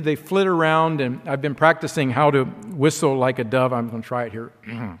 They flit around, and I've been practicing how to whistle like a dove. I'm going to try it here.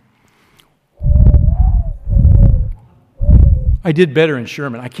 I did better in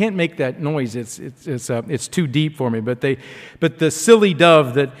Sherman. I can't make that noise. It's too deep for me. But the silly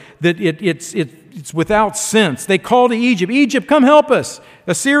dove it's without sense. They call to Egypt. Egypt, come help us.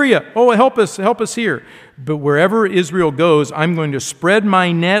 Assyria, oh, help us here. But wherever Israel goes, I'm going to spread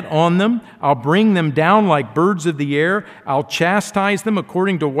my net on them. I'll bring them down like birds of the air. I'll chastise them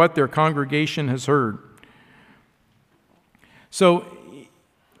according to what their congregation has heard. So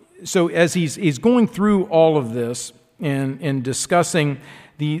as he's going through all of this and discussing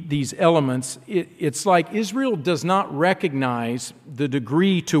these elements, it's like Israel does not recognize the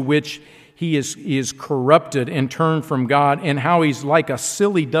degree to which he is corrupted and turned from God, and how he's like a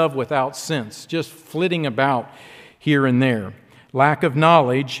silly dove without sense, just flitting about here and there. Lack of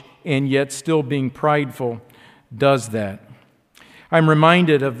knowledge, and yet still being prideful, does that. I'm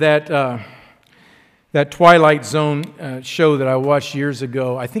reminded of that Twilight Zone show that I watched years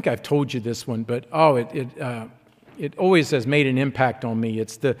ago. I think I've told you this one, but it always has made an impact on me.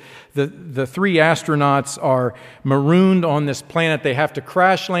 It's the three astronauts are marooned on this planet. They have to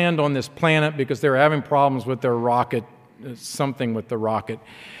crash land on this planet because they're having problems with their rocket, something with the rocket.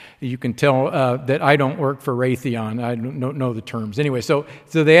 You can tell that I don't work for Raytheon. I don't know the terms. Anyway, so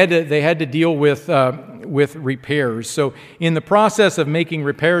they had to deal with repairs. So in the process of making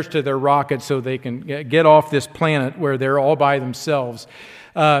repairs to their rocket so they can get off this planet where they're all by themselves,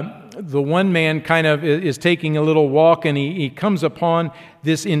 the one man kind of is taking a little walk, and he comes upon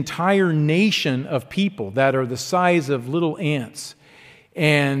this entire nation of people that are the size of little ants.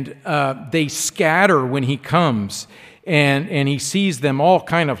 And they scatter when he comes, and he sees them all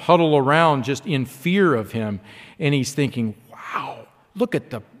kind of huddle around just in fear of him. And he's thinking, wow, look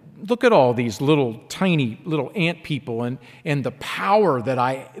at all these tiny little ant people and the power that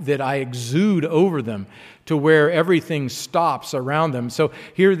I exude over them, to where everything stops around them. So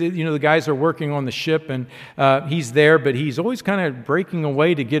here, the guys are working on the ship, and he's there, but he's always kind of breaking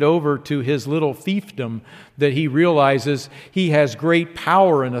away to get over to his little fiefdom that he realizes he has great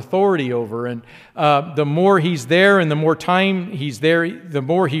power and authority over. And the more he's there and the more time he's there, the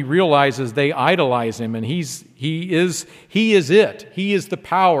more he realizes they idolize him, and he is it. He is the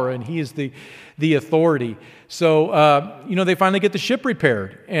power, and he is the authority. So, they finally get the ship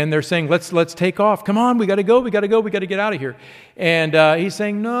repaired, and they're saying, let's take off. Come on, we got to go. We got to get out of here. And he's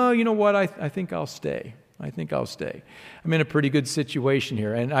saying, no, you know what? I think I'll stay. I'm in a pretty good situation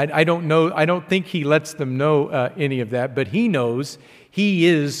here. And I don't know. I don't think he lets them know any of that, but he knows he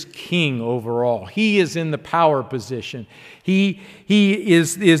is king over all. He is in the power position. He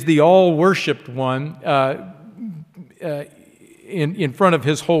is the all-worshipped one in front of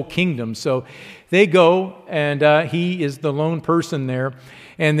his whole kingdom. So they go, and he is the lone person there.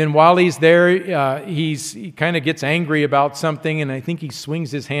 And then while he's there, he kind of gets angry about something, and I think he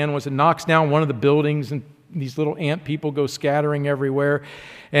swings his hand once and knocks down one of the buildings, and these little ant people go scattering everywhere.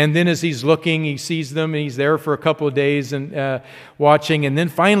 And then as he's looking, he sees them, and he's there for a couple of days and watching. And then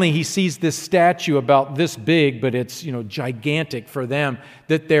finally he sees this statue about this big, but it's gigantic for them,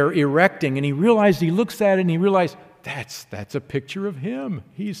 that they're erecting. And he looks at it and he realized, that's a picture of him.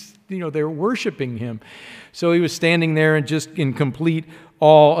 He's, they're worshiping him. So he was standing there and just in complete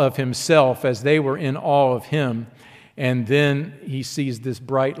awe of himself as they were in awe of him. And then he sees this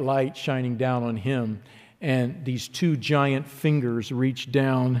bright light shining down on him, and these two giant fingers reach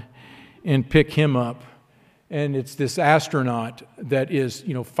down and pick him up. And it's this astronaut that is,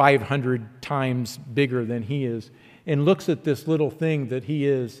 500 times bigger than he is, and looks at this little thing that he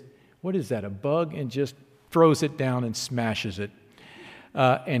is. What is that, a bug? And just throws it down and smashes it,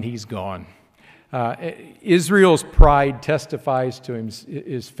 and he's gone. Israel's pride testifies to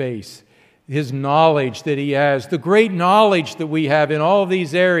his face, his knowledge that he has, the great knowledge that we have in all of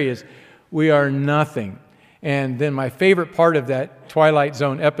these areas. We are nothing. And then my favorite part of that Twilight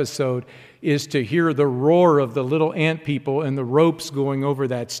Zone episode, is to hear the roar of the little ant people and the ropes going over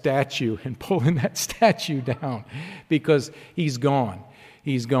that statue and pulling that statue down, because he's gone.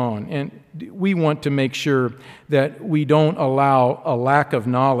 He's gone. And we want to make sure that we don't allow a lack of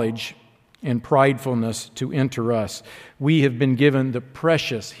knowledge and pridefulness to enter us. We have been given the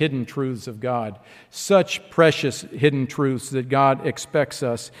precious hidden truths of God, such precious hidden truths that God expects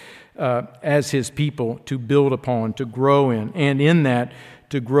us as His people to build upon, to grow in, and in that,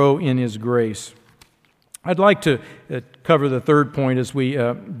 to grow in His grace. I'd like to cover the third point as we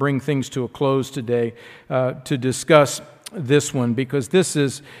bring things to a close today, to discuss this one, because this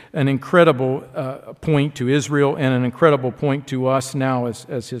is an incredible point to Israel and an incredible point to us now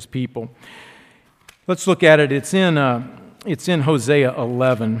as His people. Let's look at it. It's in Hosea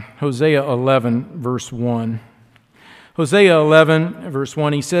 11. Hosea 11, verse 1. Hosea 11, verse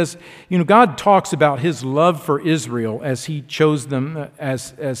 1, he says, God talks about His love for Israel as He chose them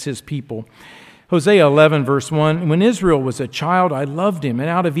as His people. Hosea 11, verse 1, when Israel was a child, I loved him, and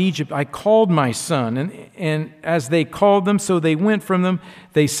out of Egypt I called my son. And as they called them, so they went from them.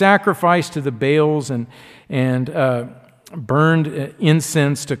 They sacrificed to the Baals and burned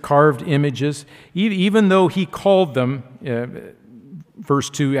incense to carved images. Even though He called them,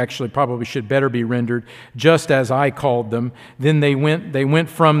 verse 2 actually probably should better be rendered, just as I called them. Then they went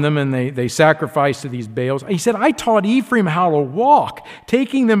from them and they sacrificed to these Baals. He said, I taught Ephraim how to walk,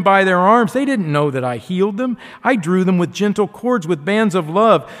 taking them by their arms. They didn't know that I healed them. I drew them with gentle cords, with bands of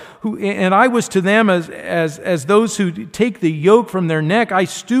love. And I was to them as those who take the yoke from their neck. I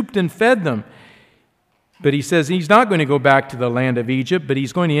stooped and fed them. But he says he's not going to go back to the land of Egypt, but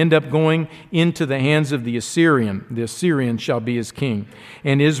he's going to end up going into the hands of the Assyrian. The Assyrian shall be his king.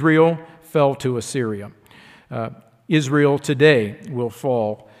 And Israel fell to Assyria. Israel today will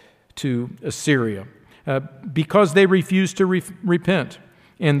fall to Assyria because they refuse to repent.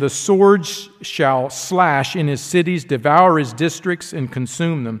 And the sword shall slash in his cities, devour his districts, and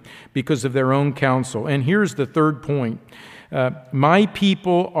consume them because of their own counsel. And here's the third point. My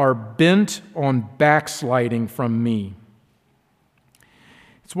people are bent on backsliding from me.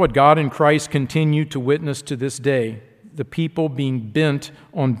 It's what God in Christ continue to witness to this day, the people being bent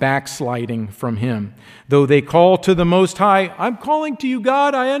on backsliding from Him. Though they call to the Most High, I'm calling to you,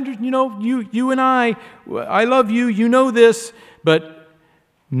 God, you and I love you, you know this, but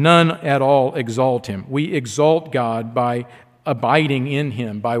none at all exalt Him. We exalt God by abiding in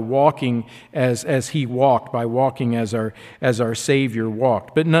Him, by walking as He walked, by walking as our Savior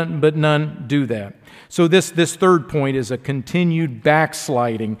walked. But none do that. So this third point is a continued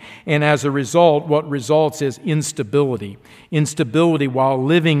backsliding, and as a result, what results is instability. Instability while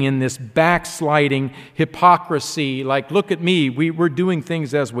living in this backsliding hypocrisy, like, look at me, we're doing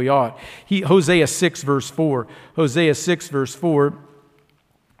things as we ought. Hosea 6, verse 4. Hosea 6, verse 4.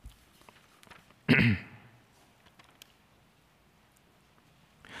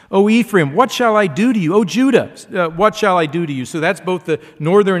 O Ephraim, what shall I do to you? O Judah, what shall I do to you? So that's both the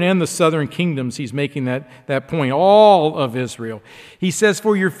northern and the southern kingdoms. He's making that point, all of Israel. He says,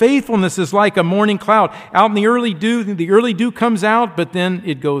 for your faithfulness is like a morning cloud. Out in the early dew comes out, but then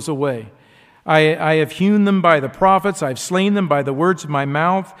it goes away. I have hewn them by the prophets. I've slain them by the words of my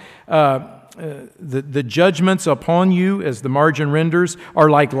mouth. The judgments upon you, as the margin renders, are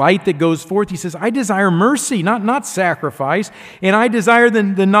like light that goes forth. He says, I desire mercy, not sacrifice, and I desire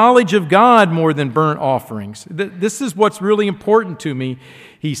the knowledge of God more than burnt offerings. This is what's really important to me,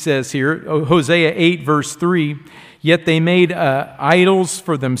 he says here, Hosea 8, verse 3. Yet they made idols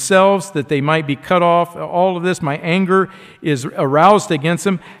for themselves that they might be cut off. All of this, my anger is aroused against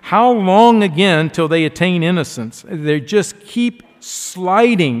them. How long again till they attain innocence? They just keep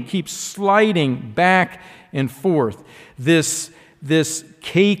sliding back and forth. This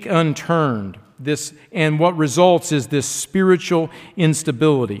cake unturned. And what results is this spiritual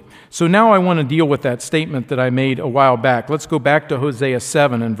instability. So now I want to deal with that statement that I made a while back. Let's go back to Hosea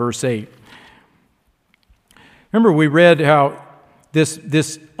 7 and verse 8. Remember, we read how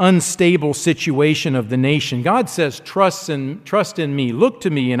this unstable situation of the nation, God says, trust in me, look to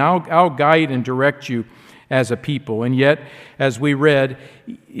me, and I'll guide and direct you as a people. And yet, as we read,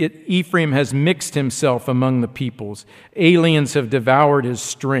 Ephraim has mixed himself among the peoples. Aliens have devoured his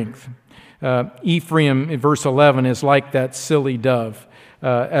strength. Ephraim, in verse 11, is like that silly dove,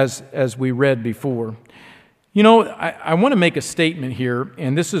 as we read before. I want to make a statement here,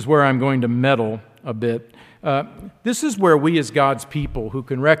 and this is where I'm going to meddle a bit. This is where we as God's people who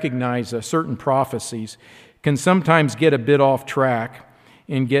can recognize certain prophecies can sometimes get a bit off track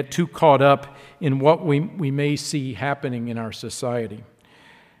and get too caught up in what we may see happening in our society.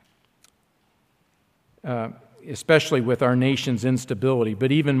 especially with our nation's instability,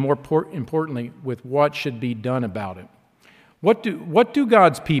 but even more importantly, with what should be done about it. What do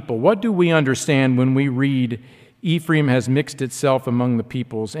God's people, what do we understand when we read, Ephraim has mixed itself among the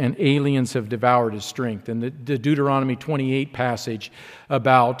peoples, and aliens have devoured his strength? And the Deuteronomy 28 passage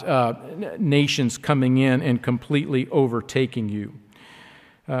about nations coming in and completely overtaking you.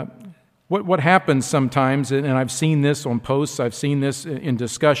 What happens sometimes, and I've seen this on posts, I've seen this in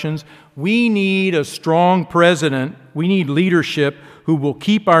discussions, we need a strong president, we need leadership who will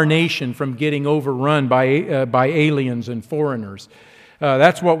keep our nation from getting overrun by aliens and foreigners.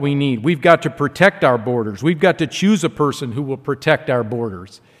 That's what we need. We've got to protect our borders. We've got to choose a person who will protect our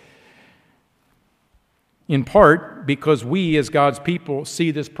borders. In part because we, as God's people,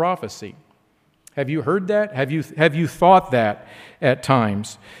 see this prophecy. Have you heard that? Have you thought that at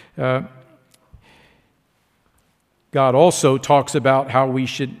times? God also talks about how we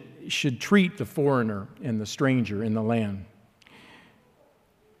should treat the foreigner and the stranger in the land.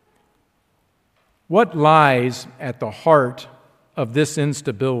 What lies at the heart of this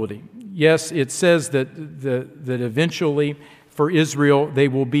instability? Yes, it says that eventually for Israel they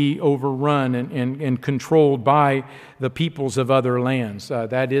will be overrun and controlled by the peoples of other lands.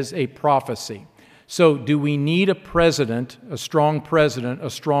 That is a prophecy. So do we need a president, a strong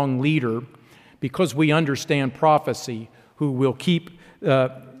leader, because we understand prophecy, who will keep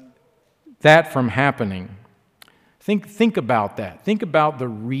that from happening? Think about that. Think about the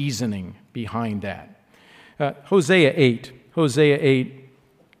reasoning behind that. Hosea 8.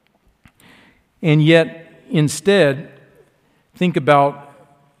 And yet, instead, think about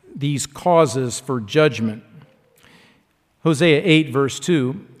these causes for judgment. Hosea 8, verse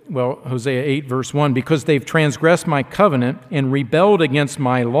 2. Well, Hosea 8, verse 1. Because they've transgressed my covenant and rebelled against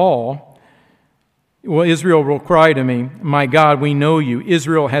my law, well, Israel will cry to me, my God, we know you.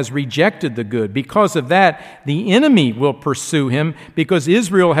 Israel has rejected the good. Because of that, the enemy will pursue him, because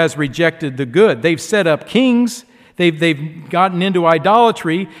Israel has rejected the good. They've set up kings. They've gotten into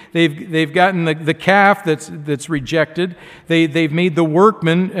idolatry. They've gotten the calf that's rejected. They've made the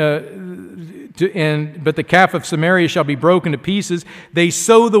workman. But the calf of Samaria shall be broken to pieces. They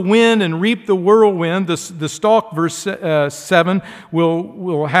sow the wind and reap the whirlwind. The stalk, verse 7,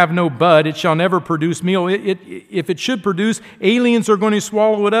 will have no bud. It shall never produce meal. If it should produce, aliens are going to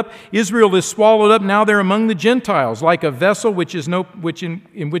swallow it up. Israel is swallowed up. Now they're among the Gentiles, like a vessel in which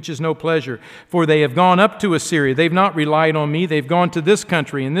is no pleasure. For they have gone up to Assyria. They've not relied on me. They've gone to this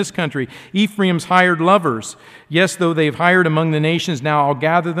country and this country. Ephraim's hired lovers. Yes, though they've hired among the nations, now I'll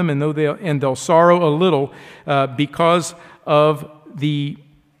gather them, and they'll sorrow a little because of the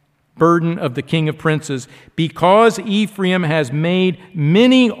burden of the King of Princes. Because Ephraim has made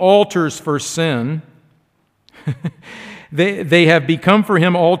many altars for sin, they have become for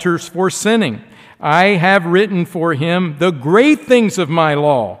him altars for sinning. I have written for him the great things of my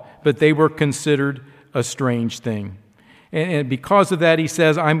law, but they were considered a strange thing. And because of that, he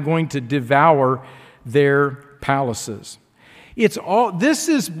says, I'm going to devour their palaces. This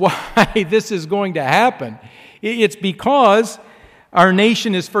is why this is going to happen. It's because our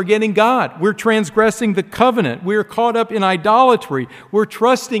nation is forgetting God. We're transgressing the covenant. We're caught up in idolatry. We're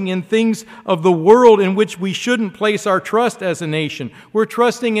trusting in things of the world in which we shouldn't place our trust as a nation. We're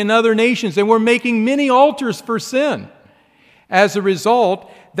trusting in other nations, and we're making many altars for sin. As a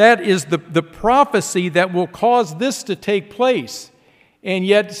result, that is the prophecy that will cause this to take place. And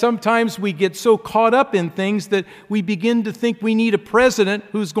yet sometimes we get so caught up in things that we begin to think we need a president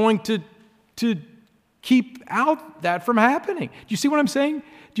who's going to keep out that from happening. Do you see what I'm saying?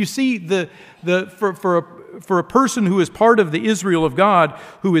 Do you see for a person who is part of the Israel of God,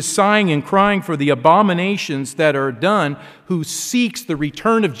 who is sighing and crying for the abominations that are done, who seeks the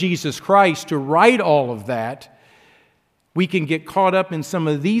return of Jesus Christ to right all of that, we can get caught up in some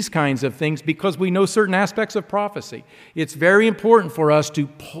of these kinds of things because we know certain aspects of prophecy. It's very important for us to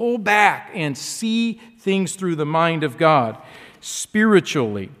pull back and see things through the mind of God.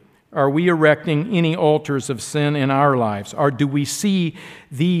 Spiritually, are we erecting any altars of sin in our lives? Or do we see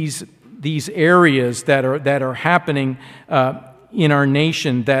these areas that are happening in our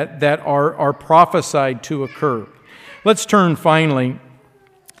nation that are prophesied to occur? Let's turn finally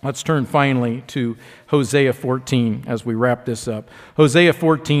to Hosea 14 as we wrap this up. Hosea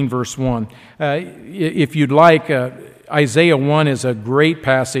 14, verse 1. If you'd like, Isaiah 1 is a great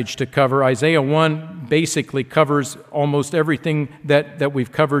passage to cover. Isaiah 1 basically covers almost everything that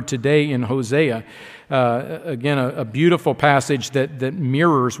we've covered today in Hosea. Again, a beautiful passage that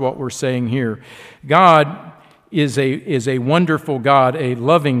mirrors what we're saying here. God is a wonderful God, a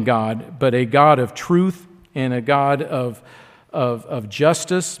loving God, but a God of truth and a God of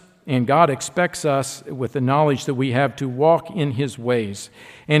justice And God expects us, with the knowledge that we have, to walk in His ways.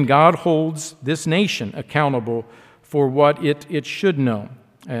 And God holds this nation accountable for what it should know.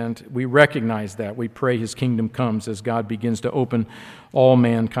 And we recognize that. We pray His kingdom comes as God begins to open all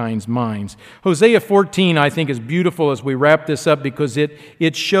mankind's minds. Hosea 14, I think, is beautiful as we wrap this up because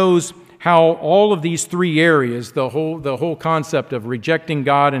it shows how all of these three areas, the whole concept of rejecting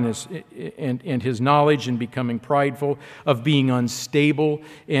God and His knowledge and becoming prideful, of being unstable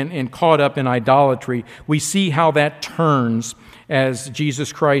and caught up in idolatry, we see how that turns as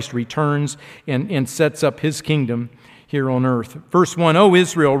Jesus Christ returns and sets up His kingdom here on earth. Verse 1, O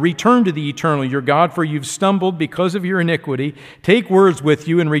Israel, return to the eternal, your God, for you've stumbled because of your iniquity. Take words with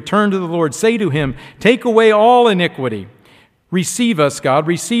you and return to the Lord. Say to Him, take away all iniquity. Receive us, God,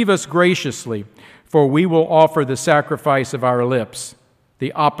 receive us graciously, for we will offer the sacrifice of our lips,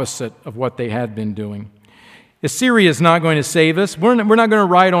 the opposite of what they had been doing. Assyria is not going to save us. We're not going to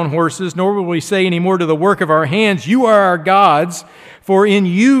ride on horses, nor will we say any more to the work of our hands, you are our gods, for in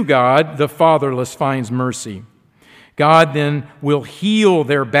you, God, the fatherless finds mercy. God then will heal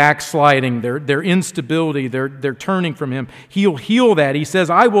their backsliding, their instability, their turning from Him. He'll heal that. He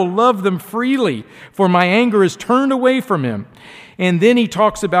says, I will love them freely, for my anger is turned away from Him. And then He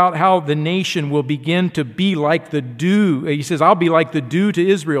talks about how the nation will begin to be like the dew. He says, I'll be like the dew to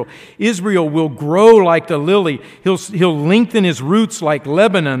Israel. Israel will grow like the lily. He'll lengthen His roots like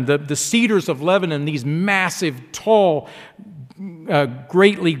Lebanon, the cedars of Lebanon, these massive, tall,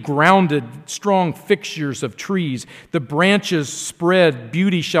 greatly grounded, strong fixtures of trees. The branches spread,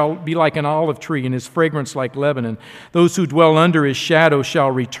 beauty shall be like an olive tree, and His fragrance like Lebanon. Those who dwell under His shadow shall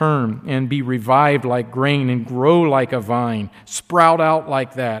return and be revived like grain and grow like a vine, sprout out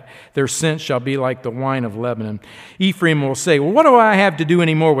like that. Their scent shall be like the wine of Lebanon. Ephraim will say, well, what do I have to do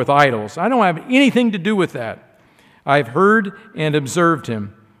anymore with idols? I don't have anything to do with that. I've heard and observed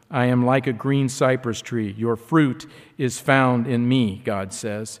him. I am like a green cypress tree. Your fruit is found in me, God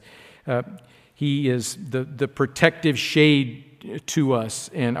says. He is the protective shade to us,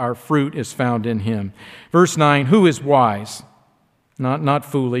 and our fruit is found in Him. Verse 9, who is wise? Not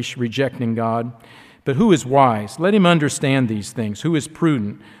foolish, rejecting God, but who is wise? Let him understand these things. Who is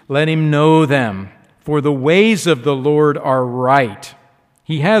prudent? Let him know them. For the ways of the Lord are right.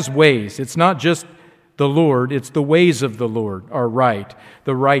 He has ways. It's not just the Lord, it's the ways of the Lord are right.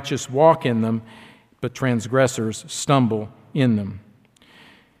 The righteous walk in them, but transgressors stumble in them.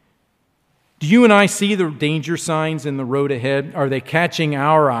 Do you and I see the danger signs in the road ahead? Are they catching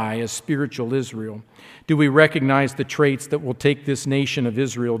our eye as spiritual Israel? Do we recognize the traits that will take this nation of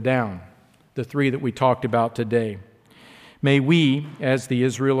Israel down? The three that we talked about today. May we, as the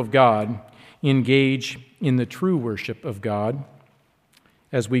Israel of God, engage in the true worship of God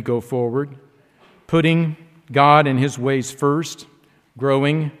as we go forward, putting God and His ways first,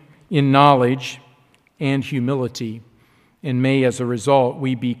 growing in knowledge and humility. And may, as a result,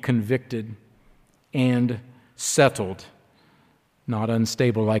 we be convicted and settled, not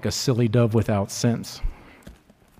unstable like a silly dove without sense.